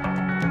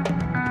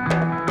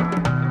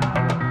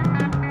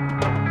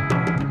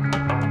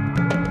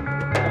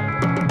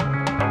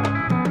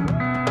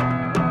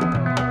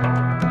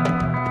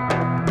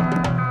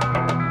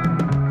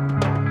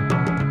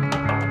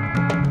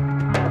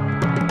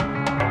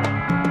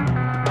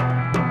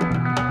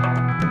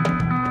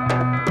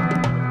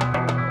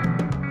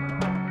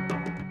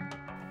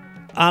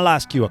 I'll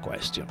ask you a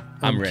question.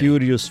 I'm ready.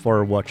 Curious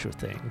for what you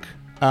think.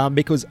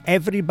 Because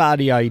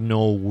everybody I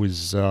know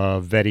was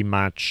very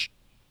much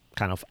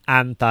kind of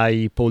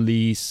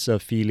anti-police,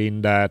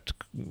 feeling that,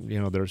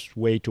 there's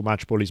way too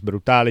much police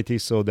brutality,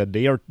 so that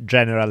their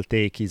general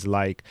take is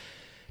like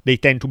they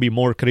tend to be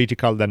more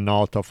critical than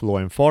not of law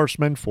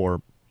enforcement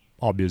for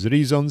obvious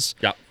reasons.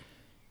 Yeah.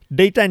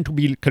 They tend to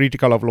be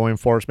critical of law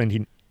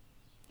enforcement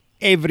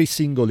every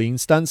single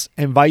instance,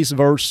 and vice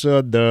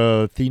versa,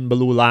 the thin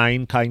blue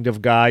line kind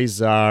of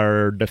guys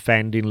are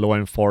defending law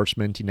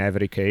enforcement in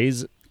every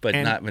case. But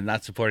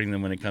not supporting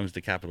them when it comes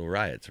to Capitol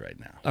riots right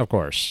now. Of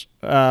course.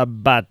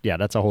 But yeah,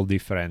 that's a whole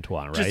different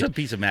one, right? Just a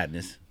piece of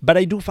madness. But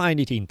I do find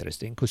it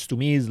interesting because to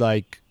me it's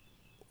like,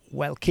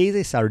 well,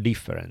 cases are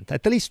different,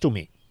 at least to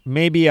me.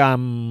 Maybe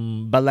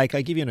but like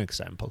I give you an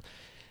example.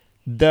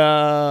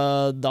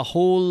 The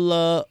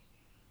whole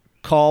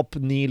cop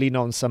kneeling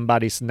on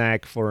somebody's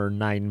neck for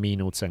 9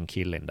 minutes and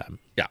killing them.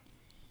 Yeah.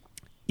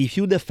 If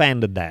you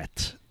defend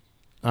that,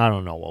 I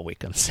don't know what we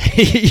can say.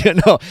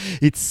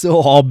 It's so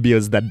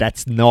obvious that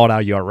that's not how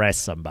you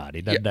arrest somebody.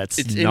 That's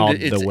not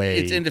the way.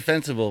 It's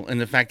indefensible. And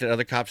the fact that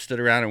other cops stood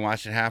around and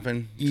watched it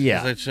happen.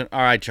 Yeah. It's all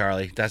right,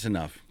 Charlie, that's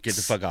enough. Get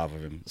the fuck off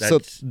of him. So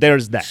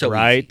there's that, so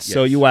right? Easy. Yes.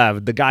 So you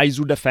have the guys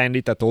who defend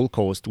it at all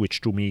costs, which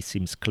to me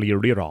seems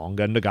clearly wrong.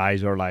 And the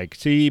guys are like,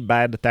 see,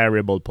 bad,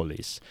 terrible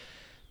police.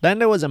 Then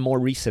there was a more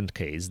recent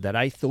case that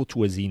I thought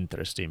was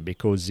interesting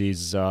because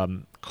his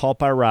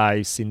cop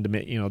arrives in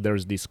the,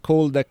 there's this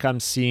call that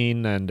comes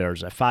in and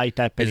there's a fight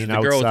happening the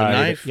outside. Girl with the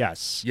knife?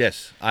 Yes.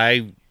 Yes.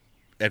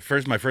 At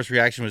first, my first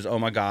reaction was, oh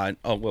my God.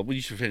 Oh, well,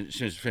 we should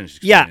finish.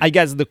 Yeah, I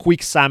guess the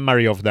quick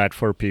summary of that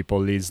for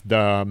people is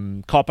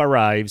the cop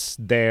arrives,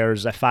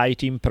 there's a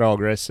fight in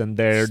progress, and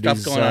there's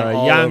this going on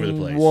all over the young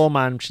place.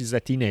 woman, she's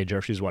a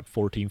teenager, she's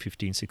 14,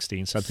 15,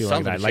 16, something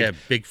like that. She had a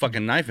big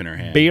fucking knife in her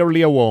hand.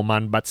 Barely a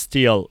woman, but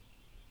still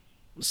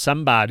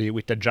somebody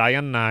with a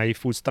giant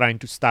knife who's trying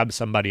to stab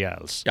somebody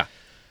else. Yeah.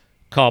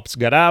 Cops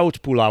get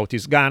out, pull out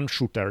his gun,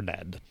 shoot her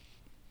dead.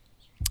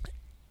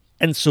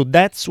 And so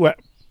that's where...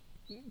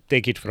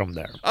 Take it from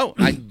there. Oh,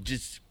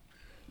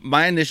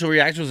 my initial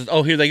reaction was,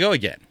 oh, here they go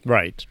again.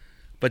 Right.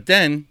 But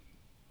then,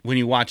 when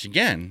you watch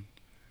again,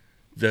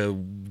 the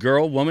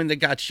woman that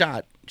got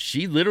shot,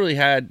 she literally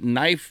had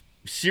knife,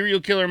 serial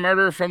killer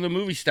murderer from the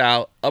movie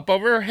style up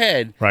over her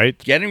head, right,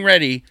 getting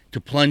ready to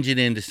plunge it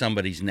into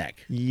somebody's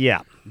neck.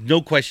 Yeah.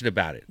 No question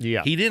about it.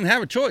 Yeah. He didn't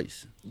have a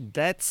choice.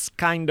 That's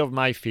kind of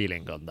my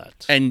feeling on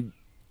that. And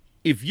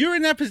if you're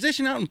in that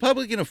position out in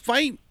public in a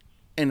fight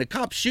and the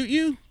cops shoot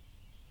you,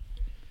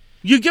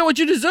 you get what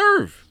you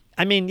deserve.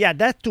 I mean, yeah,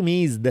 that to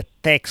me is the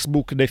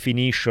textbook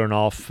definition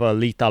of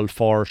lethal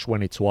force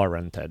when it's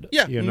warranted.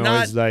 Yeah,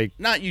 it's like...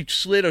 Not you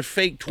slid a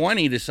fake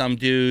 20 to some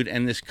dude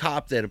and this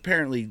cop that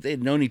apparently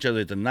they'd known each other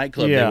at the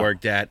nightclub they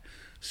worked at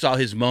saw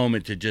his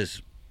moment to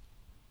just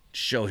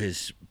show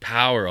his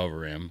power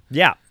over him.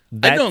 Yeah.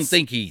 I don't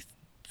think he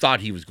thought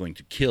he was going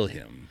to kill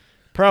him.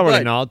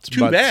 Probably not.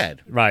 Too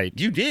bad. Right.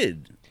 You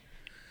did.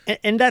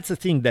 And that's the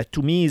thing that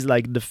to me is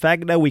like the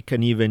fact that we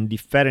can even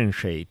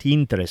differentiate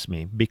interests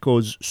me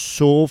because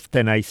so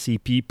often I see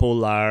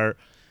people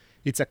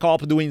it's a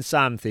cop doing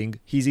something.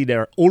 He's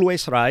either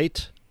always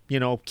right,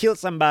 kill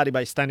somebody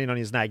by standing on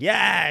his neck.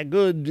 Yeah,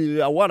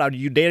 good. What are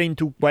you daring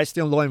to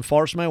question law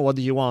enforcement? What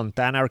do you want?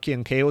 Anarchy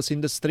and chaos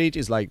in the street?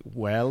 Is like,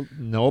 well,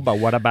 no, but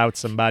what about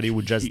somebody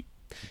who just,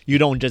 you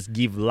don't just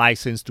give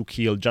license to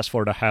kill just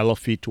for the hell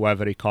of it to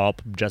every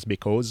cop just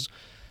because?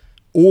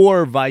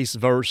 Or vice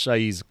versa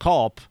is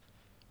cop,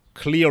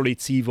 clearly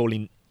it's evil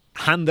in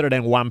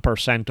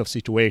 101% of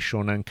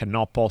situation and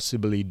cannot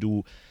possibly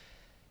do.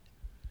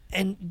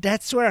 And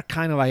that's where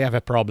kind of I have a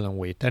problem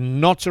with.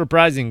 And not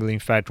surprisingly, in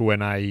fact,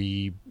 when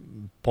I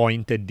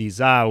pointed this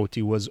out,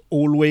 it was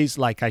always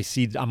like I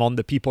see among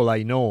the people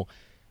I know,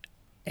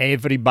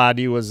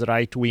 everybody was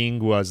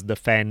right-wing, was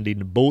defending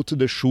both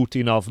the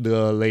shooting of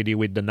the lady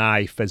with the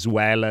knife as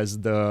well as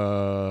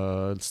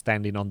the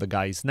standing on the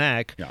guy's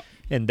neck. Yeah.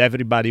 And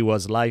everybody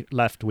was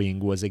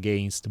left-wing, was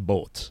against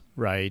both,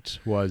 right?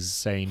 Was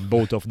saying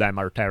both of them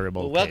are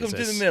terrible welcome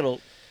cases. To the middle.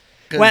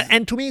 Well,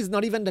 and to me, it's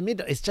not even the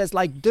middle. It's just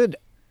like, dude,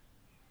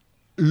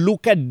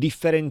 look at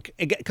different...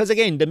 Because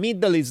again, the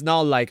middle is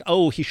not like,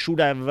 oh, he should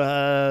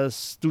have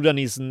stood on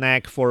his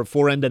neck for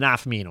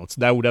 4.5 minutes.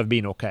 That would have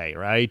been okay,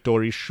 right?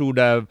 Or he should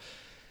have...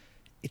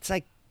 It's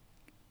like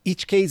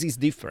each case is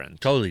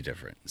different. Totally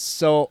different.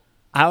 So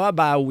how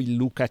about we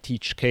look at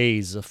each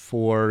case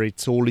for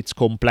all its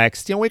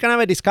complexity? And we can have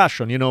a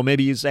discussion.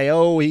 Maybe you say,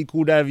 oh, he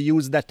could have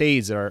used that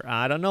taser.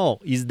 I don't know.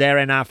 Is there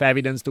enough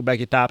evidence to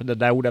back it up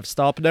that would have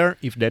stopped there?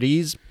 If there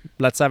is,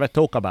 let's have a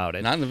talk about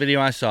it. Not in the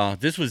video I saw.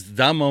 This was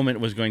the moment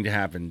it was going to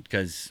happen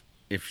because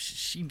if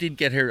she did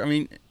get her,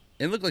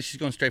 it looked like she's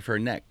going straight for her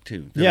neck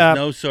too. There was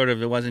no sort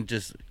of, it wasn't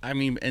just,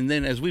 and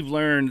then as we've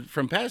learned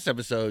from past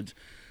episodes,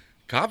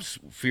 cops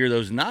fear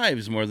those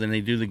knives more than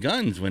they do the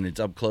guns when it's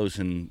up close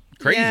and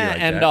crazy like that.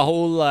 And the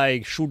whole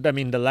shoot them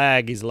in the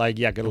leg is like,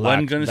 good luck.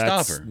 Wasn't going to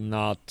stop her.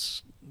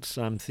 Not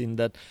something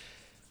that...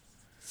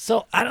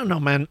 So, I don't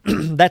know, man.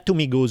 That to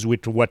me goes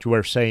with what you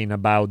were saying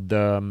about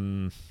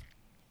the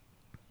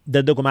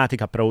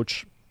dogmatic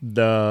approach,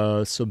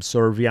 the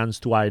subservience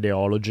to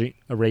ideology,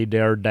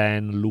 rather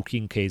than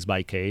looking case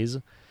by case.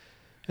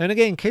 And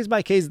again, case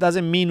by case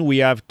doesn't mean we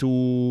have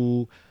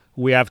to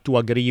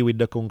agree with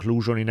the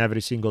conclusion in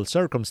every single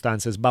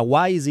circumstances, but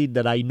why is it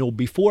that I know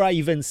before I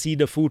even see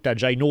the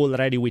footage, I know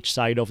already which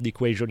side of the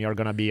equation you're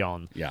going to be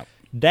on? Yeah.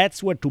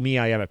 That's what, to me,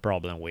 I have a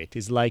problem with.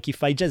 It's like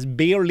if I just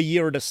barely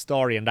hear the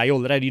story and I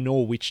already know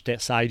which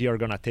side you're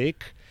going to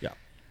take. Yeah.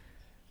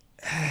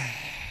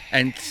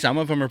 And some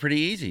of them are pretty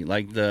easy,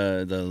 like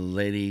the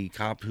lady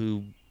cop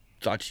who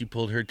thought she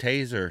pulled her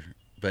taser,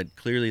 but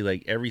clearly,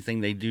 like,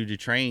 everything they do to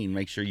train,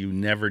 make sure you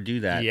never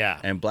do that. Yeah.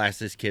 And blast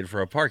this kid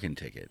for a parking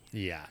ticket.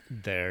 Yeah,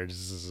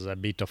 there's a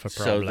bit of a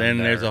problem. So then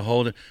there. there's a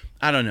whole.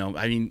 I don't know.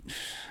 I mean,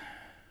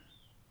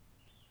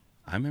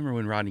 I remember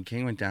when Rodney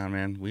King went down,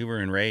 man. We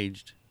were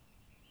enraged,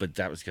 but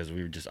that was because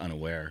we were just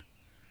unaware.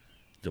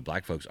 The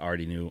black folks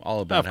already knew all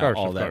about how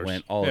all that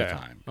went all the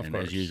time. And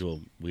as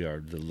usual, we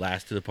are the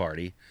last to the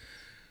party.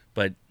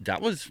 But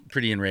that was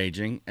pretty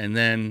enraging. And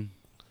then...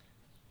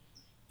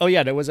 Oh,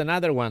 yeah, there was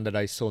another one that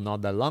I saw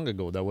not that long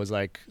ago. That was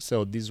like,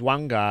 so this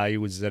one guy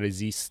was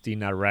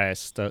resisting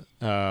arrest.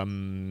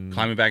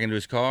 Climbing back into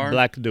his car?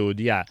 Black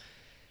dude, yeah.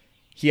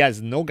 He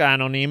has no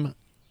gun on him.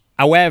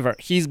 However,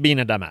 he's been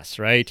a dumbass,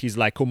 right? He's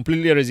like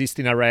completely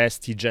resisting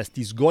arrest.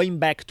 He's going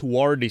back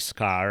toward his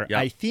car. Yep.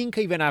 I think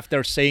even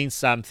after saying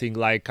something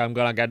like,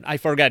 I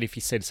forget if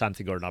he said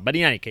something or not. But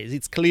in any case,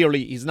 it's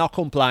clearly he's not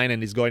complying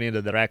and he's going in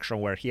the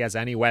direction where he has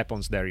any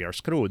weapons there, you're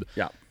screwed.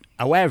 Yeah.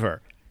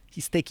 However,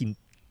 he's taking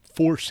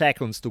 4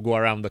 seconds to go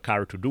around the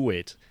car to do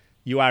it.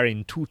 You are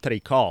in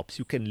 2-3 cops.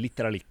 You can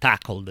literally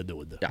tackle the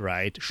dude,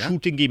 right? Yeah.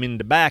 Shooting him in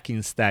the back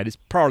instead is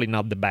probably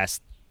not the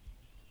best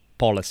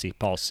policy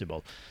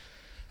possible.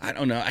 I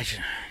don't know.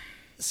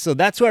 So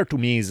that's where, to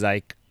me, is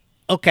like,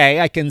 okay,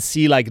 I can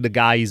see, like, the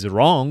guy is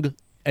wrong.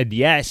 And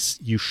yes,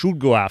 you should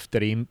go after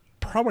him.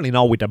 Probably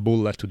not with a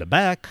bullet to the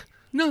back.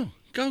 No.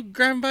 Go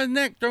grab him by the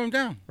neck, throw him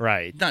down.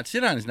 Right. Not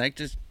sit on his neck,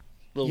 just...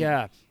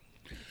 Yeah.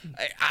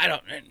 I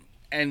don't...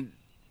 And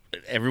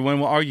everyone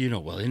will argue,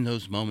 well, in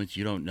those moments,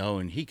 you don't know,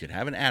 and he could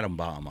have an atom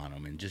bomb on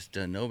him, and just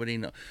nobody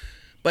knows.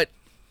 But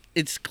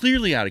it's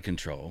clearly out of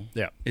control.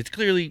 Yeah. It's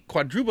clearly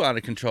quadruple out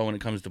of control when it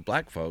comes to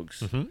black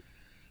folks. Mm-hmm.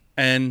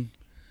 And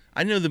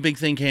I know the big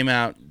thing came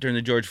out during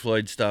the George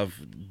Floyd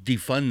stuff,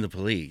 defund the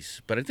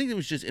police, but I think it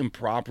was just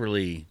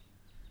improperly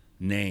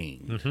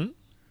named.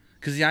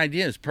 Because the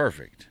idea is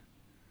perfect.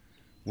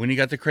 When you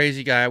got the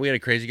crazy guy, we had a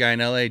crazy guy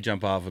in L.A.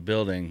 jump off a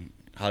building,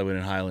 Hollywood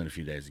and Highland, a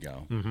few days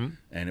ago.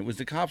 And it was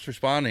the cops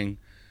responding,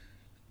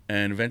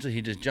 and eventually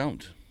he just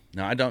jumped.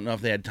 Now, I don't know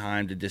if they had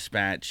time to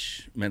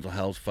dispatch mental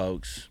health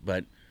folks,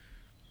 but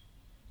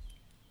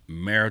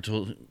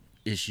marital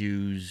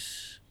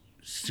issues,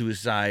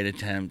 suicide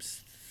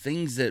attempts,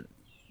 things that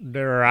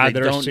there are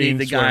other don't need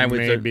the guy with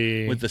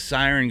maybe... the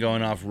siren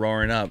going off,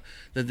 roaring up.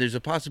 That there's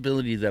a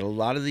possibility that a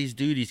lot of these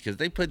duties, because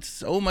they put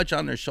so much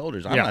on their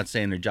shoulders. I'm not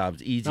saying their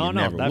job's easy and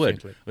never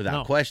would,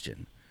 without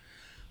question.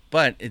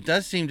 But it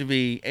does seem to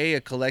be, a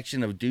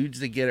collection of dudes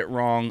that get it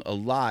wrong a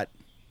lot,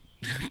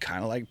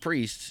 kind of like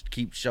priests,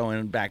 keep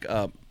showing back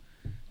up,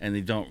 and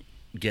they don't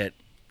get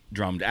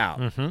drummed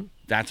out.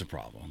 That's a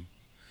problem.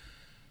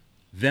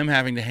 Them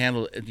having to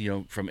handle,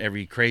 from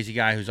every crazy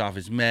guy who's off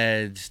his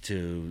meds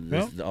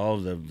to all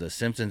the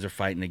Simpsons are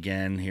fighting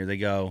again. Here they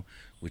go,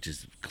 which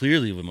is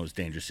clearly the most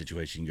dangerous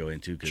situation you can go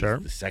into,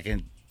 because the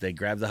second they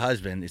grab the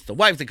husband, it's the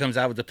wife that comes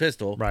out with the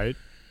pistol. Right.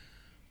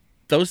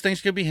 Those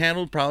things could be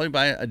handled probably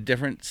by a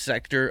different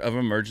sector of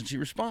emergency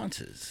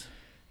responses.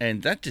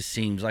 And that just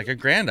seems like a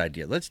grand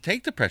idea. Let's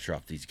take the pressure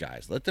off these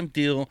guys. Let them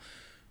deal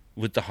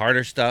with the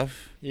harder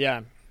stuff.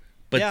 Yeah.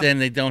 But then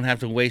they don't have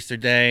to waste their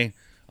day.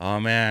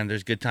 Oh, man,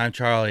 there's Good Time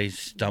Charlie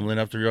stumbling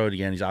up the road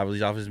again. He's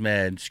obviously off his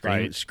med,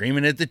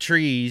 screaming at the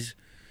trees.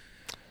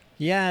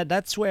 Yeah,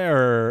 that's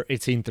where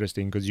it's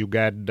interesting, because you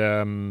get...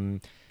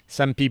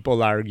 some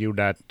people argue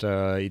that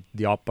the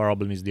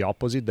problem is the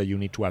opposite, that you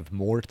need to have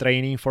more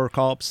training for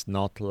cops,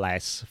 not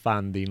less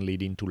funding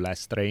leading to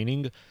less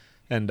training.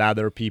 And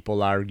other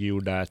people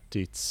argue that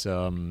it's...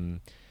 they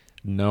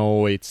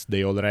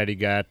already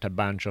get a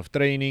bunch of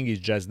training.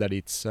 It's just that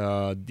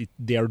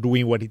they are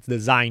doing what it's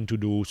designed to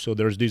do. So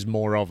there's this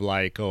more of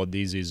like,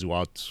 this is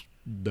what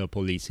the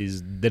police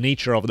is, the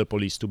nature of the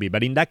police to be.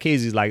 But in that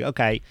case, it's like,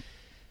 okay.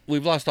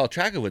 We've lost all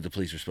track of what the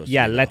police are supposed to be.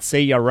 Yeah, let's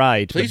say you're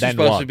right. Police are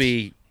supposed to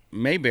be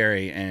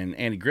Mayberry and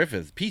Andy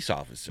Griffith, peace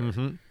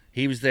officer.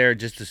 He was there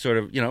just to sort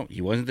of,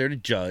 he wasn't there to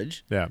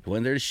judge. Yeah. He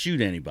wasn't there to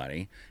shoot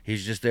anybody.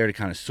 He's just there to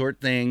kind of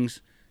sort things,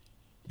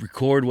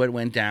 record what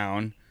went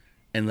down,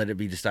 and let it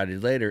be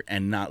decided later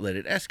and not let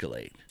it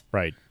escalate.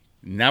 Right.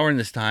 Now we're in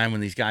this time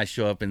when these guys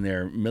show up in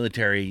their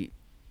military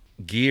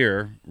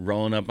gear,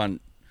 rolling up on...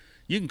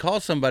 You can call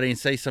somebody and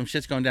say some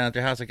shit's going down at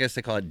their house. I guess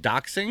they call it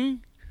doxing.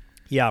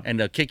 Yeah. And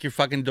they'll kick your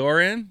fucking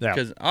door in. Yeah.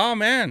 Because, oh,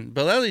 man,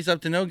 Bellelli's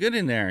up to no good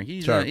in there.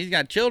 He's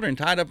got children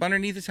tied up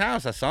underneath his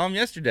house. I saw him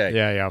yesterday.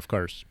 Yeah, of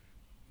course.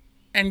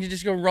 And you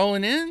just go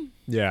rolling in?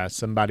 Yeah,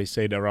 somebody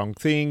say the wrong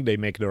thing, they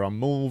make the wrong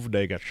move,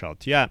 they get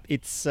shot. Yeah,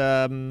 it's...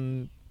 there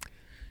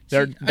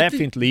are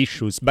definitely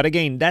issues. But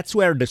again, that's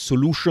where the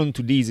solution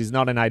to this is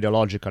not an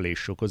ideological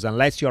issue, because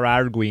unless you're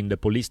arguing the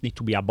police need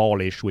to be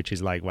abolished, which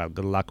is like, well,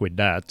 good luck with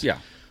that. Yeah.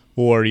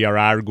 or you're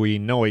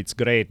arguing, no, it's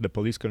great, the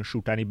police can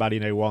shoot anybody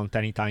they want,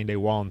 anytime they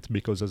want,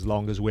 because as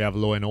long as we have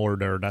law and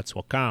order, that's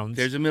what counts.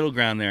 There's a middle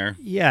ground there.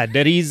 Yeah,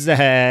 there is,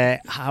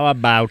 how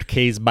about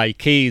case by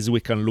case,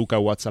 we can look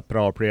at what's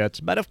appropriate.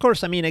 But of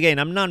course, I mean, again,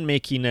 I'm not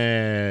making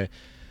a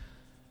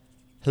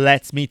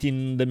let's meet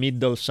in the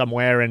middle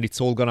somewhere and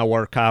it's all going to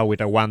work out with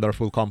a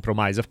wonderful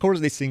compromise. Of course,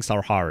 these things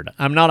are hard.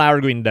 I'm not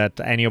arguing that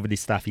any of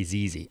this stuff is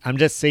easy. I'm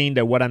just saying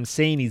that what I'm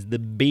saying is the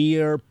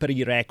bare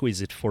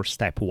prerequisite for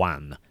step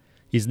one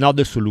is not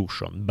the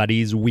solution, but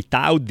is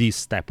without this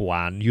step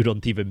one, you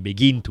don't even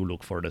begin to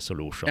look for the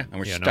solution. Yeah, and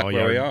we're stuck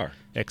where we are.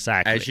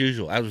 Exactly. As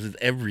usual, as with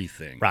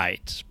everything.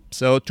 Right.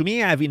 So to me,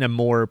 having a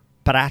more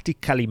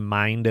practically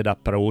minded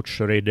approach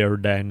rather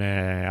than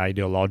an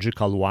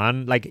ideological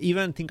one, like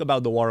even think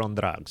about the war on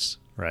drugs,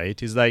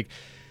 right? It's like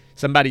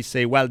somebody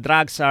say, well,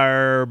 drugs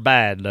are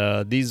bad,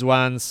 these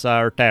ones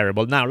are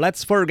terrible. Now,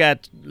 let's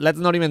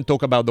not even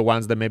talk about the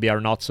ones that maybe are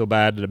not so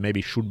bad, that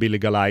maybe should be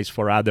legalized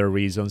for other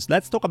reasons.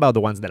 Let's talk about the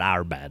ones that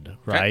are bad,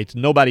 right?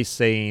 Okay. Nobody's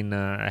saying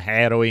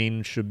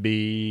heroin should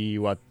be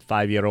what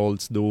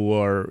 5-year-olds do,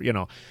 or,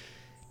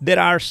 there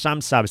are some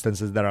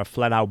substances that are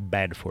flat out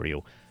bad for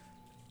you.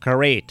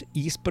 Great.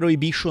 Is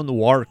prohibition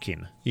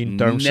working in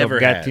terms of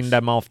getting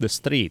them off the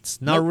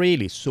streets? Not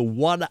really. So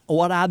what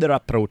other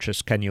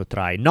approaches can you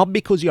try? Not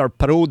because you're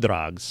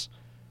pro-drugs,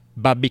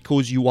 but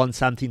because you want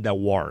something that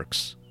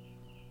works.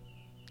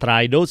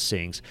 Try those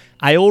things.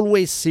 I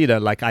always see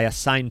that, like, I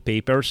assign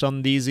papers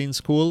on these in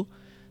school,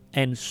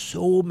 and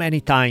so many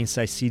times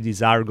I see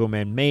this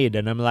argument made,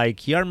 and I'm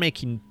like, you're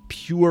making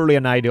purely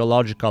an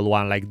ideological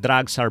one, like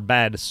drugs are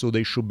bad, so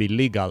they should be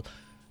legal.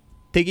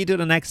 Take it to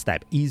the next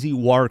step. Is it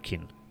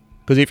working?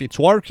 Because if it's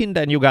working,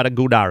 then you got a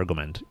good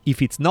argument.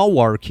 If it's not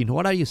working,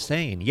 what are you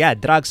saying? Yeah,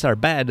 drugs are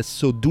bad,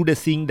 so do the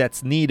thing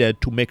that's needed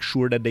to make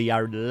sure that they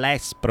are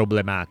less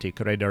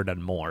problematic rather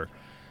than more.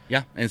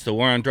 Yeah, and it's the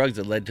war on drugs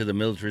that led to the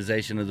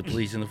militarization of the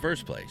police in the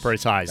first place.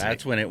 Precisely.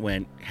 That's when it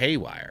went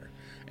haywire.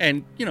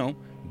 And,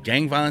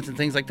 gang violence and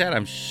things like that,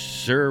 I'm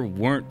sure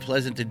weren't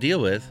pleasant to deal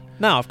with.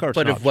 No, of course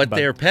not. But if what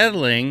they're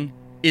peddling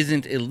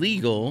isn't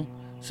illegal,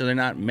 so they're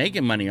not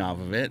making money off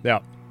of it, yeah,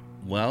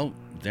 well,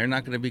 they're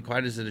not going to be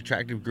quite as an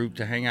attractive group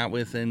to hang out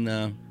with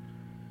and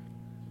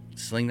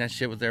sling that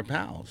shit with their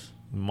pals.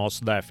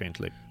 Most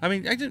definitely. I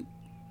mean,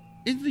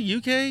 in the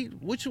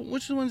UK, which are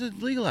the ones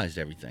that legalized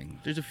everything?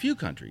 There's a few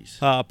countries.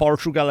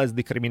 Portugal has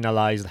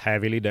decriminalized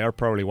heavily. They're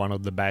probably one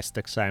of the best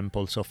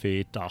examples of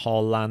it.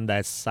 Holland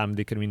has some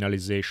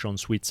decriminalization.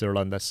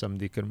 Switzerland has some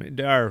decriminalization.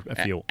 There are a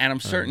few. And I'm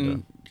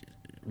certain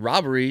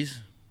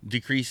robberies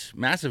decrease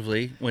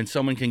massively when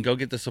someone can go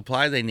get the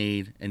supply they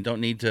need and don't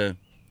need to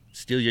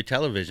steal your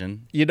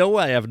television. You know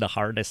what I have the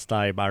hardest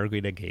time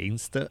arguing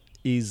against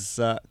is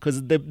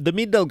because the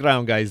middle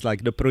ground guys,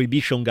 like the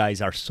prohibition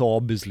guys, are so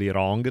obviously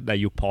wrong that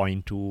you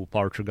point to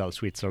Portugal,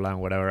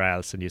 Switzerland, whatever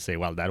else, and you say,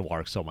 well, that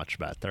works so much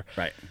better.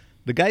 Right.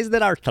 The guys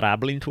that are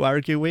troubling to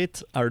argue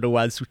with are the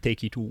ones who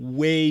take it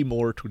way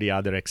more to the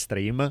other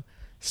extreme,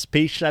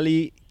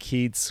 especially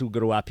kids who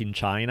grow up in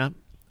China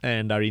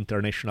and are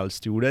international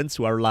students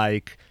who are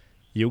like,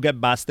 you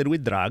get busted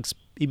with drugs,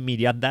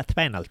 immediate death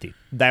penalty.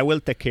 That will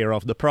take care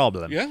of the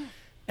problem. Yeah.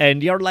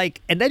 And you're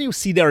like, and then you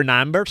see their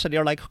numbers and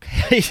you're like,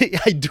 okay,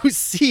 I do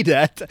see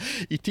that.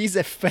 It is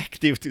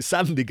effective to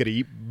some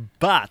degree,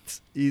 but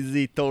is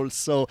it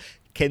also,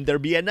 can there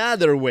be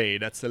another way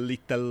that's a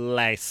little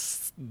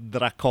less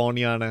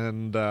draconian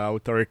and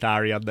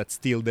authoritarian that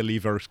still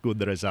delivers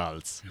good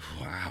results?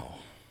 Wow.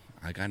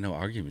 I got no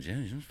arguments.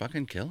 Yeah, just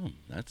fucking kill him.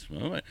 I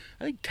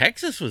think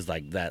Texas was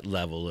like that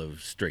level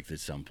of strict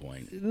at some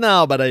point.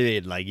 No, but I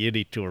mean, like, you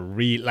need to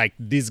like,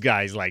 these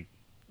guys, like,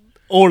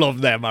 all of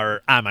them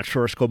are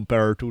amateurs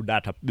compared to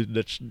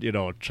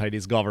that,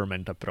 Chinese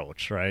government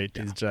approach, right?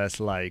 Yeah. It's just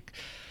like,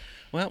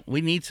 well,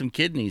 we need some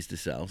kidneys to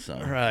sell, so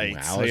right.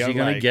 How is he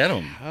going to get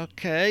them?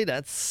 Okay,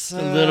 that's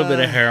a little bit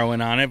of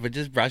heroin on it, but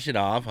just brush it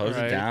off, hose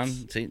it down.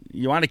 See,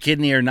 you want a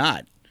kidney or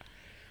not?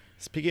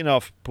 Speaking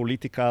of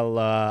political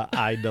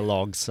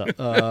ideologues,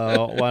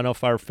 one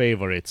of our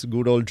favorites,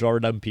 good old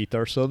Jordan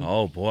Peterson.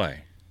 Oh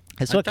boy,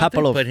 I saw a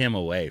couple of put him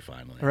away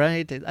finally.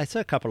 Right, I saw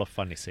a couple of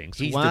funny things.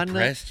 He's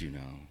depressed,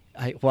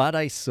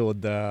 I saw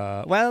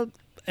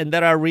and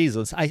there are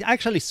reasons. I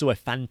actually saw a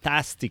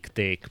fantastic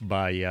take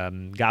by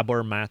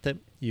Gabor Mate.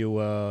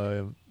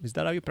 Is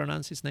that how you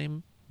pronounce his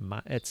name?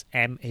 It's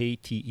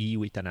Mate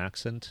with an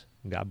accent.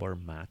 Gabor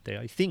Mate,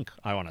 I think.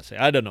 I want to say.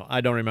 I don't know. I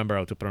don't remember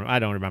how to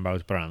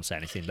pronounce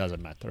anything.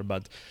 Doesn't matter.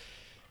 But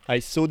I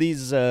saw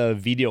this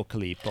video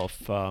clip of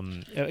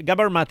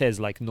Gabor Mate is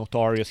like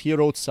notorious. He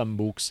wrote some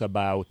books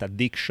about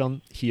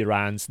addiction. He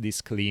runs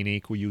this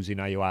clinic who using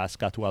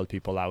ayahuasca to help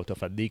people out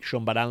of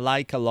addiction. But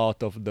unlike a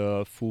lot of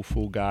the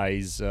foo-foo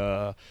guys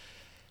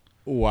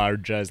who are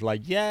just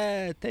like,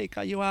 yeah, take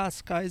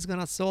ayahuasca, it's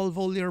gonna solve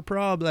all your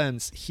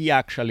problems, he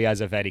actually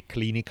has a very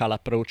clinical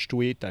approach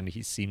to it, and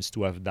he seems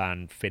to have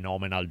done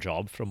phenomenal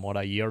job from what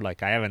I hear.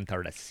 Like, I haven't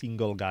heard a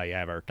single guy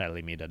ever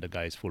telling me that the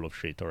guy is full of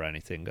shit or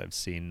anything. I've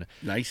seen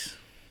nice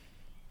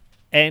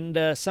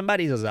And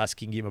somebody was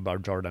asking him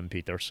about Jordan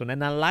Peterson.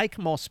 And unlike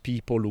most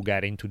people who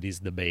get into these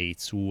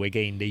debates, who,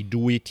 again, they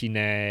do it in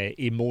a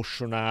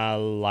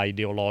emotional,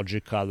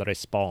 ideological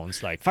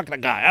response, like, fuck that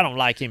guy, I don't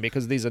like him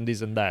because this and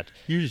this and that.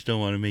 You just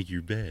don't want to make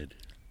your bed.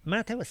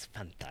 Mate was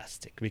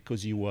fantastic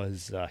because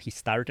he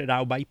started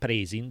out by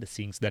praising the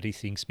things that he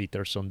thinks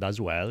Peterson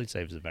does well. He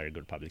says he's a very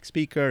good public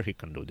speaker, he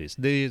can do this,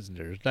 there's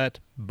that.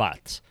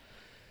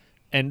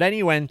 And then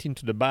he went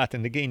into the but,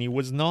 and again, he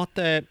was not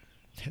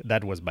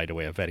that was, by the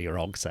way, a very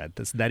wrong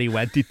sentence. Then he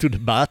went into the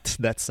but.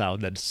 That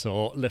sounded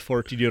so. The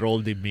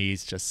 14-year-old in me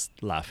is just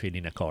laughing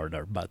in a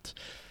corner. But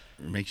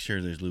make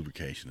sure there's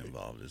lubrication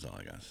involved is all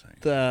I got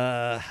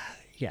to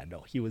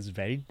say. He was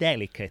very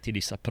delicate in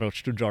his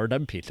approach to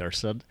Jordan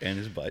Peterson. And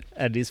his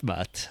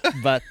butt.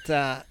 But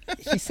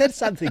he said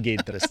something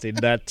interesting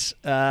that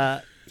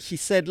he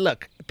said,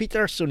 look,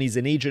 Peterson is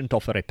an agent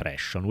of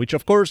repression, which,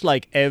 of course,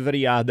 like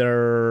every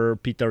other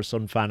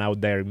Peterson fan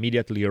out there,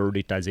 immediately heard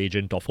it as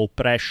agent of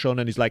oppression.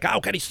 And he's like, how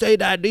can he say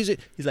that? He's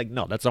like,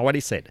 no, that's not what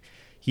he said.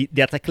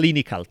 That's a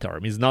clinical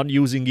term. He's not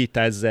using it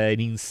as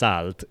an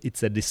insult.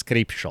 It's a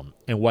description.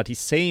 And what he's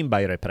saying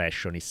by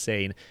repression is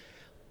saying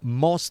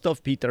most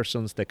of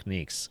Peterson's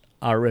techniques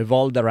are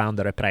revolved around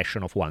the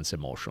repression of one's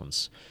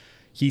emotions.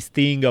 His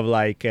thing of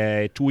like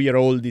a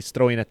 2-year-old is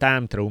throwing a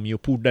tantrum, you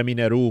put them in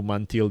a room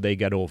until they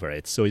get over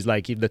it. So it's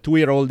like if the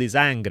 2-year-old is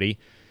angry,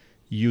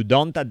 you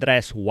don't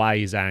address why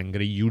he's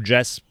angry. You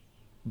just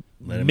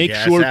make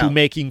sure to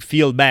make him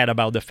feel bad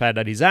about the fact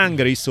that he's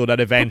angry so that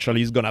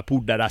eventually he's going to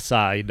put that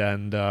aside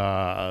and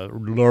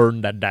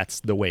learn that that's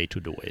the way to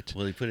do it.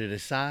 Will he put it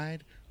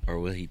aside or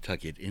will he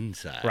tuck it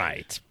inside?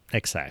 Right.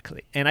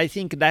 Exactly. And I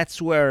think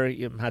that's where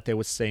Mate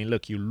was saying,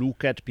 look, you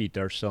look at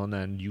Peterson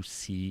and you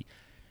see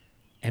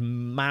a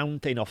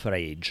mountain of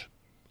rage,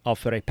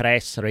 of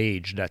repressed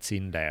rage that's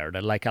in there.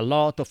 That like a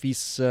lot of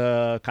his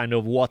kind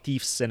of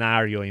what-if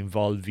scenario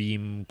involve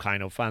him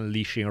kind of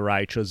unleashing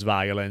righteous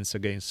violence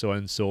against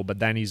so-and-so, but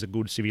then he's a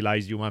good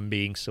civilized human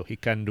being, so he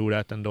can do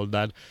that and all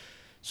that.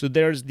 So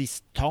there's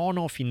this ton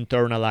of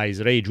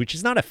internalized rage, which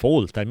is not a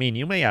fault. I mean,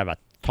 you may have a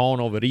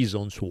ton of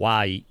reasons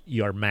why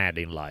you're mad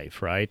in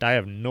life, right? I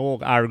have no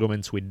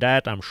arguments with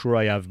that. I'm sure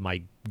I have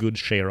my good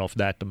share of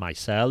that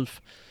myself.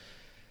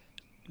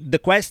 The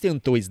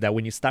question, though, is that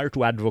when you start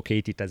to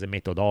advocate it as a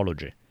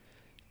methodology,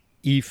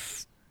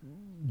 if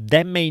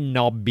that may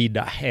not be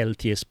the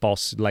healthiest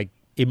possible, like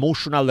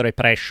emotional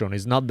repression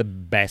is not the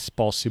best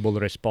possible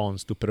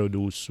response to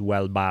produce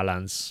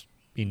well-balanced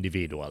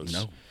individuals.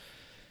 No.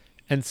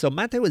 And so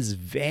Mate was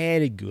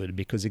very good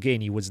because,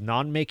 again, he was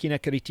not making a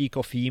critique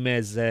of him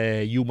as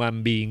a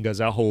human being as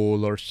a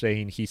whole or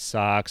saying he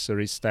sucks or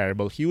he's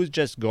terrible. He was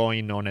just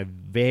going on a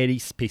very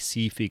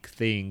specific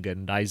thing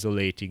and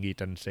isolating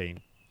it and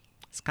saying,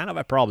 it's kind of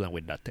a problem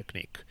with that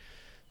technique.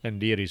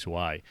 And here is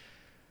why.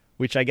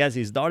 Which I guess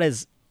is not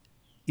as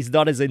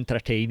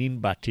entertaining,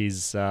 but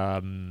is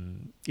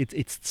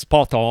it's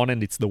spot on,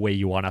 and it's the way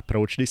you want to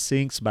approach these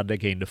things. But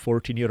again, the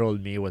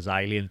 14-year-old me was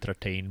highly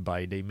entertained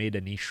by. They made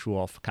an issue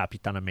of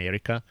Captain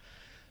America,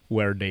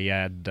 where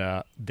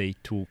they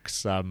took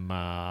some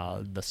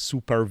the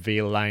super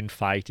villain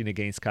fighting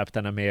against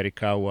Captain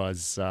America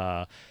was.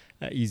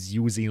 Is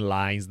using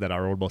lines that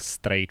are almost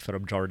straight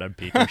from Jordan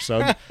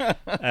Peterson.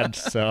 And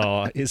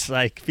so it's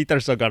like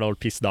Peterson got all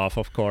pissed off,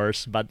 of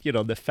course. But,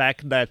 the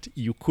fact that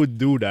you could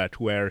do that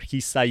where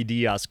his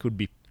ideas could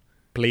be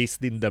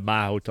placed in the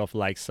mouth of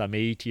like some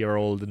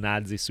 8-year-old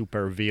Nazi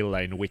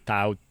supervillain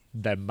without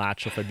that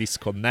much of a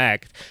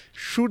disconnect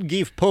should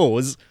give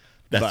pause.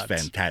 That's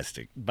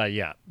fantastic. But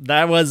yeah,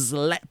 that was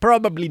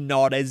probably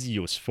not as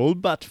useful,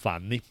 but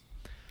funny.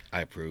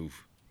 I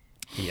approve.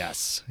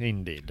 Yes,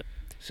 indeed.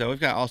 So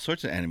we've got all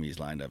sorts of enemies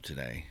lined up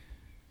today.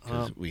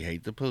 Because we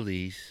hate the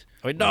police.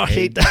 We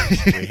hate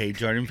that. We hate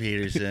Jordan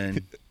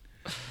Peterson.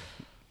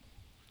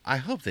 I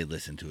hope they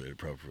listen to it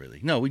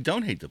appropriately. No, we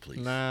don't hate the police.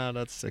 Nah,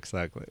 that's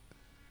exactly.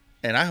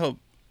 And I hope,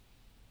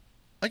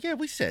 like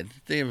we said,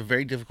 they have a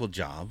very difficult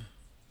job.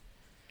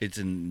 It's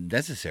a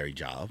necessary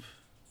job.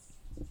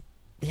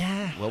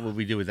 Yeah. What would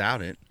we do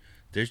without it?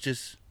 There's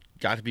just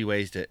got to be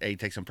ways to, A,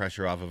 take some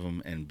pressure off of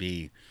them, and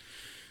B,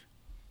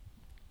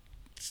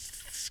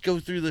 go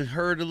through the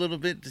herd a little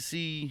bit to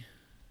see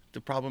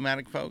the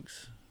problematic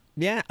folks.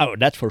 Yeah,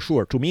 that's for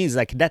sure. To me, it's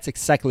like that's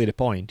exactly the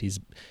point.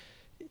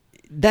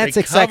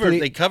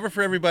 They cover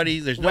for everybody.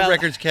 There's no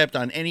records kept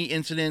on any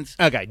incidents.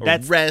 Okay,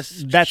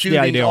 arrests, that's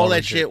shootings, the ideology. all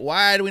that shit.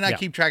 Why do we not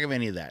keep track of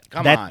any of that?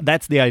 Come on.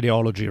 That's the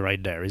ideology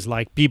right there. It's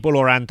like people who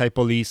are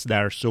anti-police,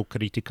 they're so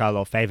critical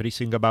of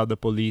everything about the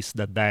police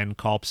that then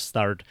cops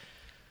start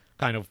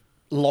kind of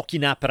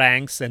locking up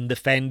ranks and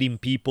defending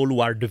people who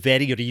are the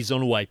very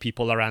reason why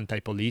people are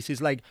anti-police. It's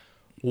like,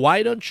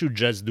 why don't you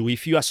just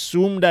if you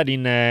assume that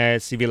in a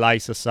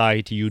civilized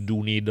society you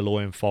do need law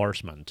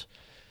enforcement,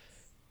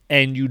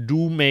 and you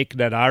do make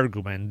that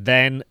argument,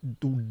 then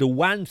the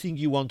one thing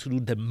you want to do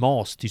the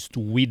most is to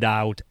weed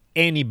out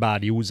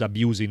anybody who's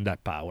abusing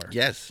that power.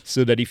 Yes.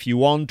 So that if you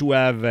want to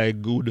have a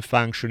good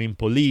functioning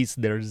police,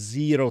 there's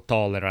zero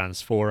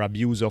tolerance for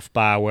abuse of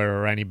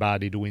power or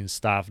anybody doing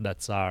stuff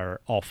that's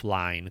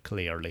offline,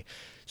 clearly.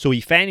 So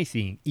if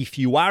anything, if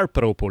you are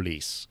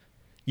pro-police,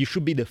 you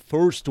should be the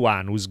first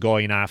one who's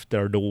going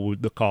after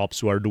the cops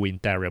who are doing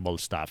terrible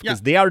stuff.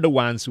 Because they are the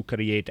ones who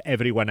create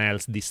everyone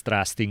else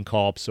distrusting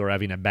cops or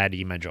having a bad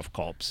image of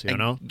cops, you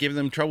know? Give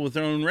them trouble with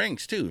their own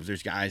ranks, too. If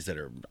there's guys that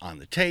are on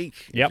the take,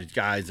 if Yep. there's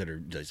guys that are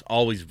just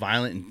always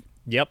violent and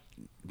Yep.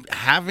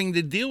 having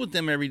to deal with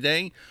them every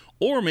day,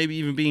 or maybe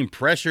even being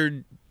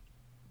pressured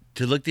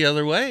to look the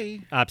other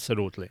way.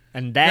 Absolutely.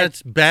 And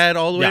That's bad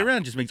all the way Yeah.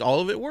 around. Just makes all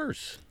of it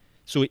worse.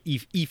 So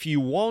if you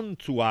want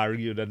to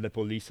argue that the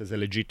police is a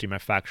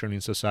legitimate faction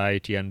in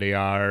society and they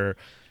are,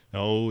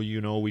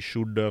 we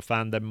should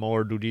fund them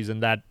more, do this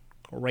and that,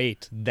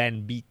 great.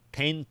 Then be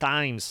 10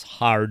 times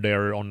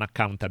harder on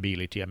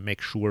accountability and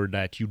make sure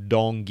that you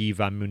don't give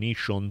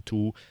ammunition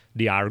to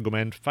the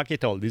argument, fuck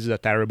it all, this is a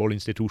terrible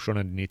institution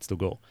and it needs to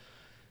go.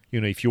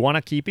 If you want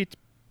to keep it,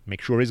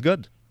 make sure it's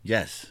good.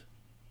 Yes.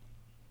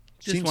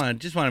 Just want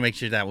to make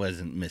sure that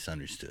wasn't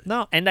misunderstood.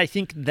 No, and I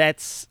think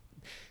that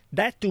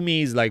to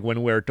me is like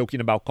when we're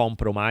talking about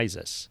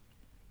compromises.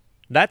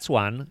 That's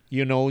one.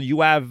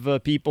 You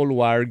have people who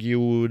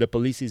argue the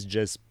police is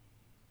just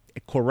a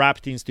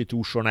corrupt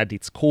institution at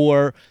its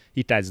core.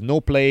 It has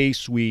no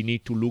place. We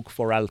need to look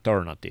for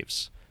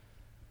alternatives.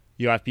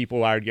 You have people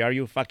who argue, are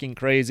you fucking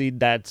crazy?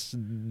 That's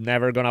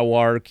never going to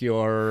work.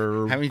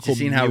 Haven't you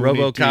seen how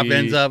RoboCop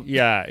ends up?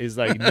 Yeah, it's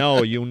like,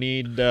 no, you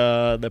need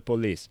the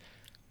police.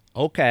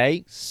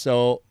 Okay,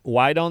 so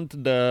why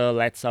don't the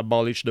let's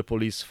abolish the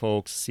police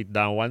folks sit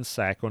down 1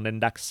 second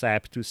and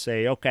accept to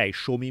say, okay,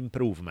 show me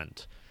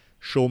improvement.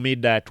 Show me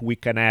that we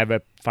can have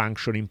a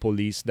functioning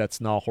police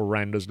that's not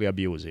horrendously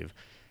abusive.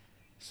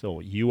 So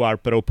you are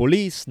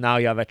pro-police, now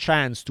you have a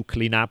chance to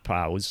clean up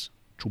house,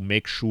 to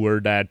make sure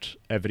that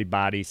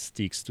everybody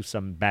sticks to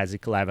some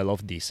basic level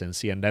of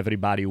decency and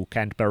everybody who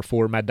can't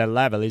perform at that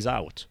level is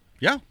out.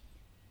 Yeah.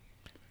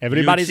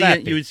 Everybody's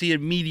happy. You would see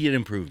immediate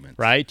improvement.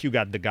 Right? You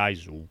got the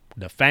guys who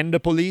defend the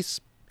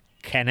police,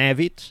 can have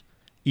it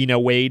in a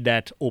way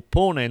that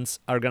opponents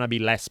are going to be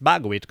less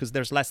bugged with because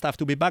there's less stuff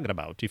to be bugged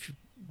about. If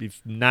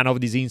none of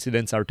these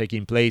incidents are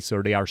taking place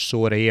or they are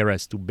so rare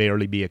as to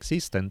barely be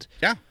existent.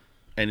 Yeah.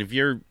 And if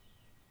you're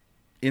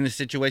in a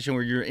situation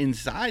where you're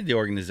inside the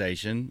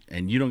organization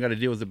and you don't got to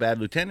deal with a bad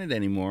lieutenant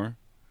anymore,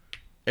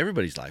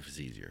 everybody's life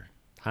is easier.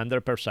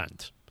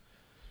 100%.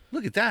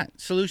 Look at that.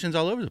 Solutions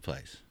all over the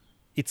place.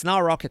 It's not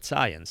rocket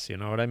science, you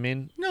know what I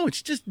mean? No,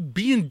 it's just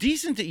being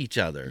decent to each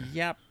other.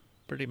 Yeah,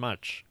 pretty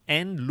much.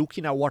 And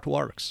looking at what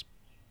works.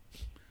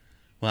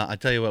 Well, I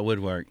tell you what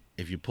would work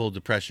if you pulled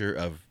the pressure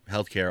of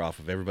healthcare off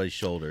of everybody's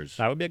shoulders.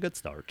 That would be a good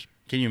start.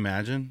 Can you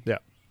imagine? Yeah.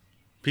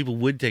 People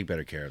would take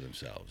better care of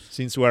themselves.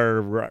 Since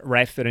we're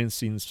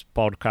referencing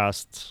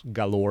podcasts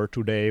galore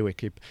today, we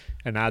keep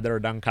another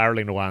Dan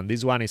Carlin one.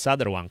 This one is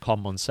other one,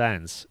 Common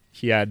Sense.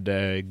 He had,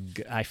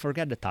 I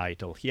forget the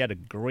title, he had a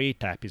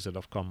great episode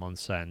of Common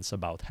Sense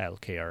about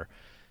healthcare.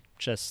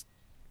 Just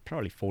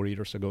probably 4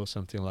 years ago,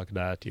 something like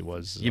that. He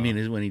was. You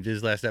mean when he did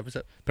his last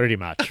episode? Pretty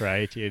much,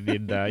 right? He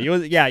did.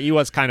 He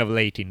was kind of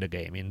late in the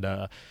game.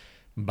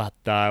 But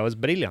it was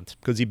brilliant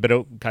because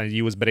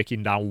he was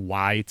breaking down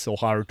why it's so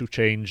hard to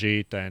change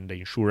it and the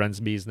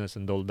insurance business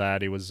and all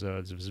that. It was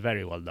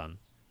very well done.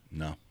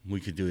 No, we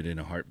could do it in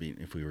a heartbeat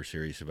if we were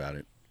serious about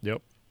it.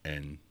 Yep.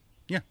 And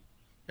yeah,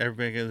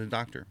 everybody goes to the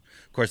doctor.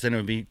 Of course, then it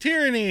would be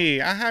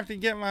tyranny. I have to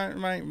get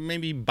my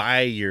maybe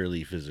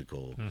bi-yearly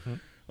physical. Mm-hmm.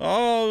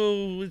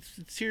 Oh, it's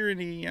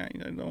tyranny. I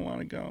don't want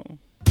to go.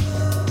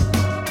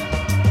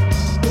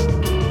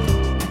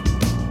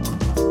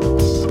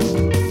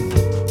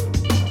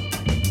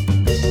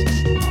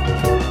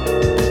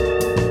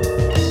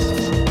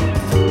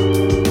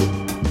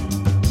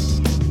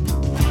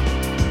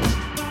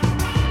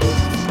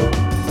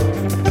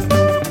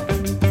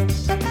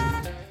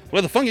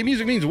 Well, the funky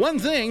music means one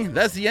thing.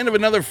 That's the end of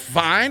another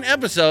fine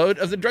episode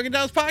of the Drunken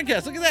Dallas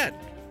podcast. Look at that.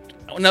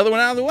 Another one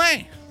out of the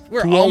way.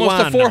 We're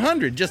almost to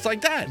 400, just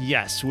like that.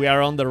 Yes, we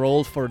are on the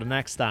roll for the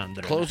next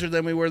 100. Closer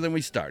than we were when we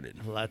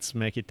started. Let's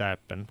make it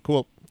happen.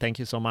 Cool. Thank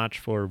you so much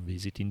for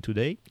visiting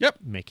today. Yep.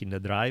 Making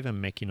the drive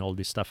and making all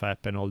this stuff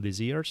happen all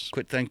these years.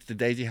 Quick thanks to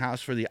Daisy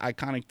House for the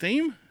iconic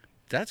theme.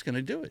 That's going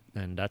to do it.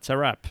 And that's a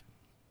wrap.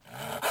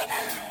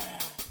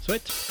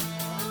 Sweet.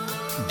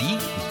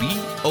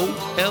 DBOLELLI.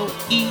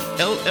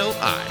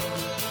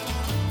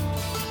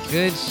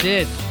 Good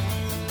shit.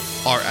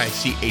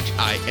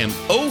 RICHIMON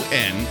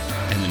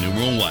and the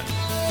numeral 1.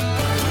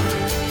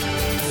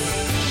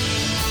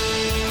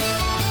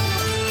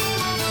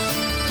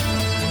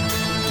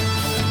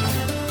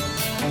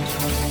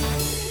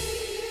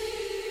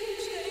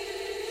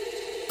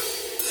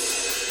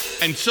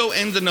 And so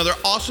ends another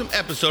awesome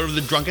episode of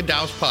the Drunken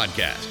Dallas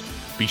podcast.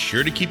 Be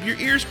sure to keep your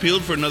ears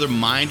peeled for another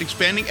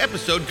mind-expanding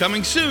episode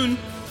coming soon.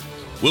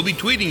 We'll be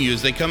tweeting you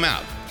as they come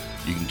out.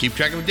 You can keep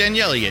track of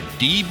Daniele at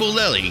D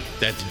Bolelli.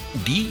 That's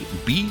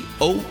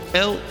DBOLELLI.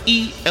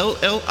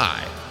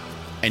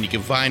 And you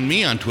can find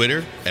me on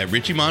Twitter at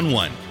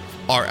Richimon1.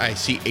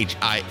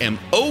 RICHIMON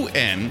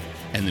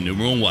and the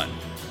numeral 1.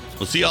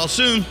 We'll see y'all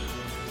soon.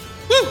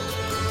 Woo!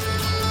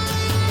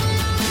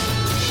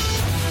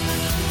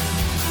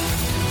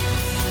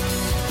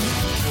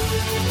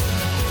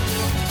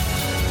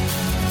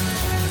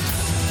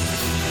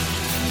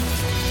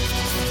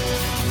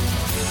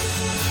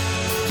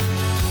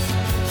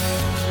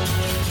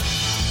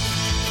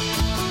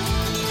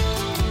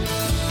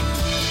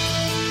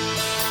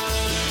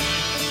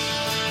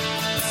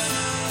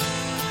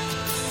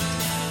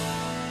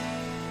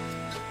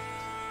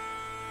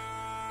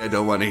 I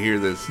don't want to hear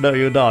this. No,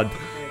 you don't.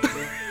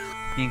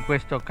 In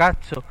questo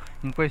caso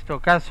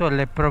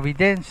le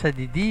provvidenze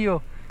di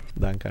Dio.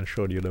 Duncan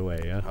showed you the way,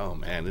 yeah? Oh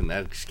man, isn't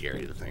that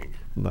scary to think?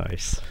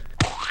 Nice.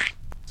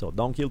 So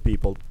don't kill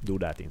people, do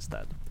that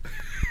instead.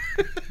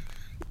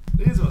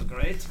 This was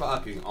great. It's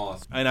fucking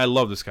awesome. And I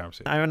love this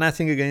conversation. I have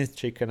nothing against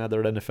chicken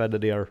other than the fact that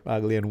they are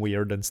ugly and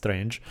weird and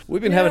strange.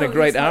 We've been having a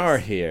great hour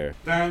here.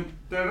 I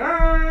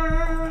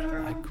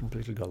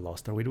completely got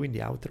lost. Are we doing the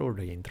outro or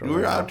the intro?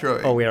 We're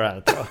outroing. Oh, we're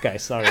outro. Okay,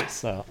 sorry.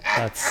 So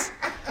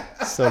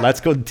let's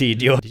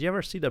continue. Did you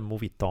ever see the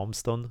movie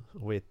Tombstone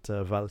with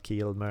Val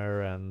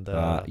Kilmer and...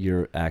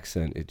 Your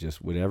accent, it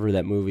just, whatever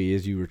that movie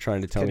is you were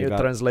trying to tell Can me you about.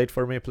 translate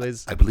for me,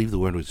 please? I believe the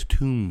word was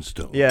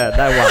tombstone. Yeah,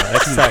 that one,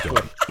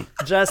 exactly.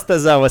 Just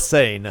as I was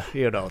saying,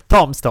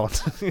 Tombstone.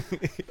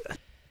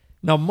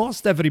 Now,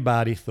 most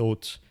everybody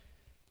thought...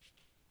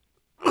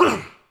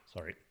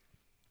 Sorry.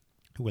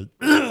 We'll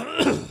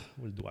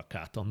do a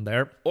cut on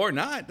there. Or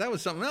not. That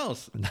was something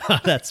else.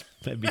 That's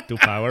maybe too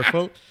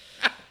powerful.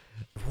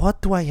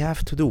 What do I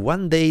have to do?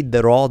 One day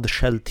the rod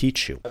shall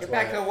teach you. Get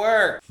back to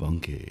work.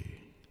 Funky.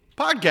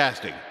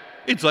 Podcasting.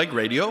 It's like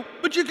radio,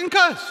 but you can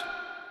cuss.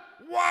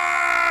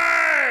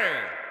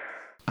 Why?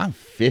 I'm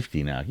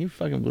 50 now. Can you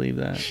fucking believe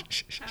that?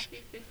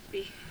 Happy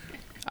 50.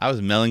 I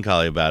was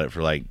melancholy about it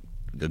for like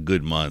a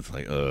good month.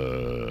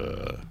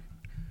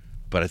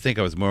 But I think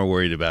I was more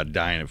worried about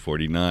dying at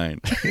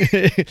 49.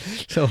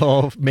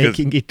 So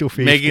making it to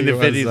 50. Making the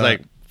 50 is was,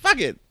 like, fuck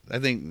it. I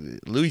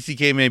think Louis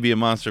C.K. may be a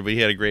monster, but he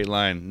had a great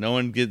line.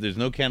 There's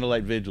no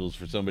candlelight vigils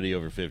for somebody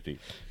over 50.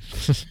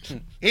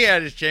 He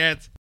had his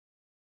chance.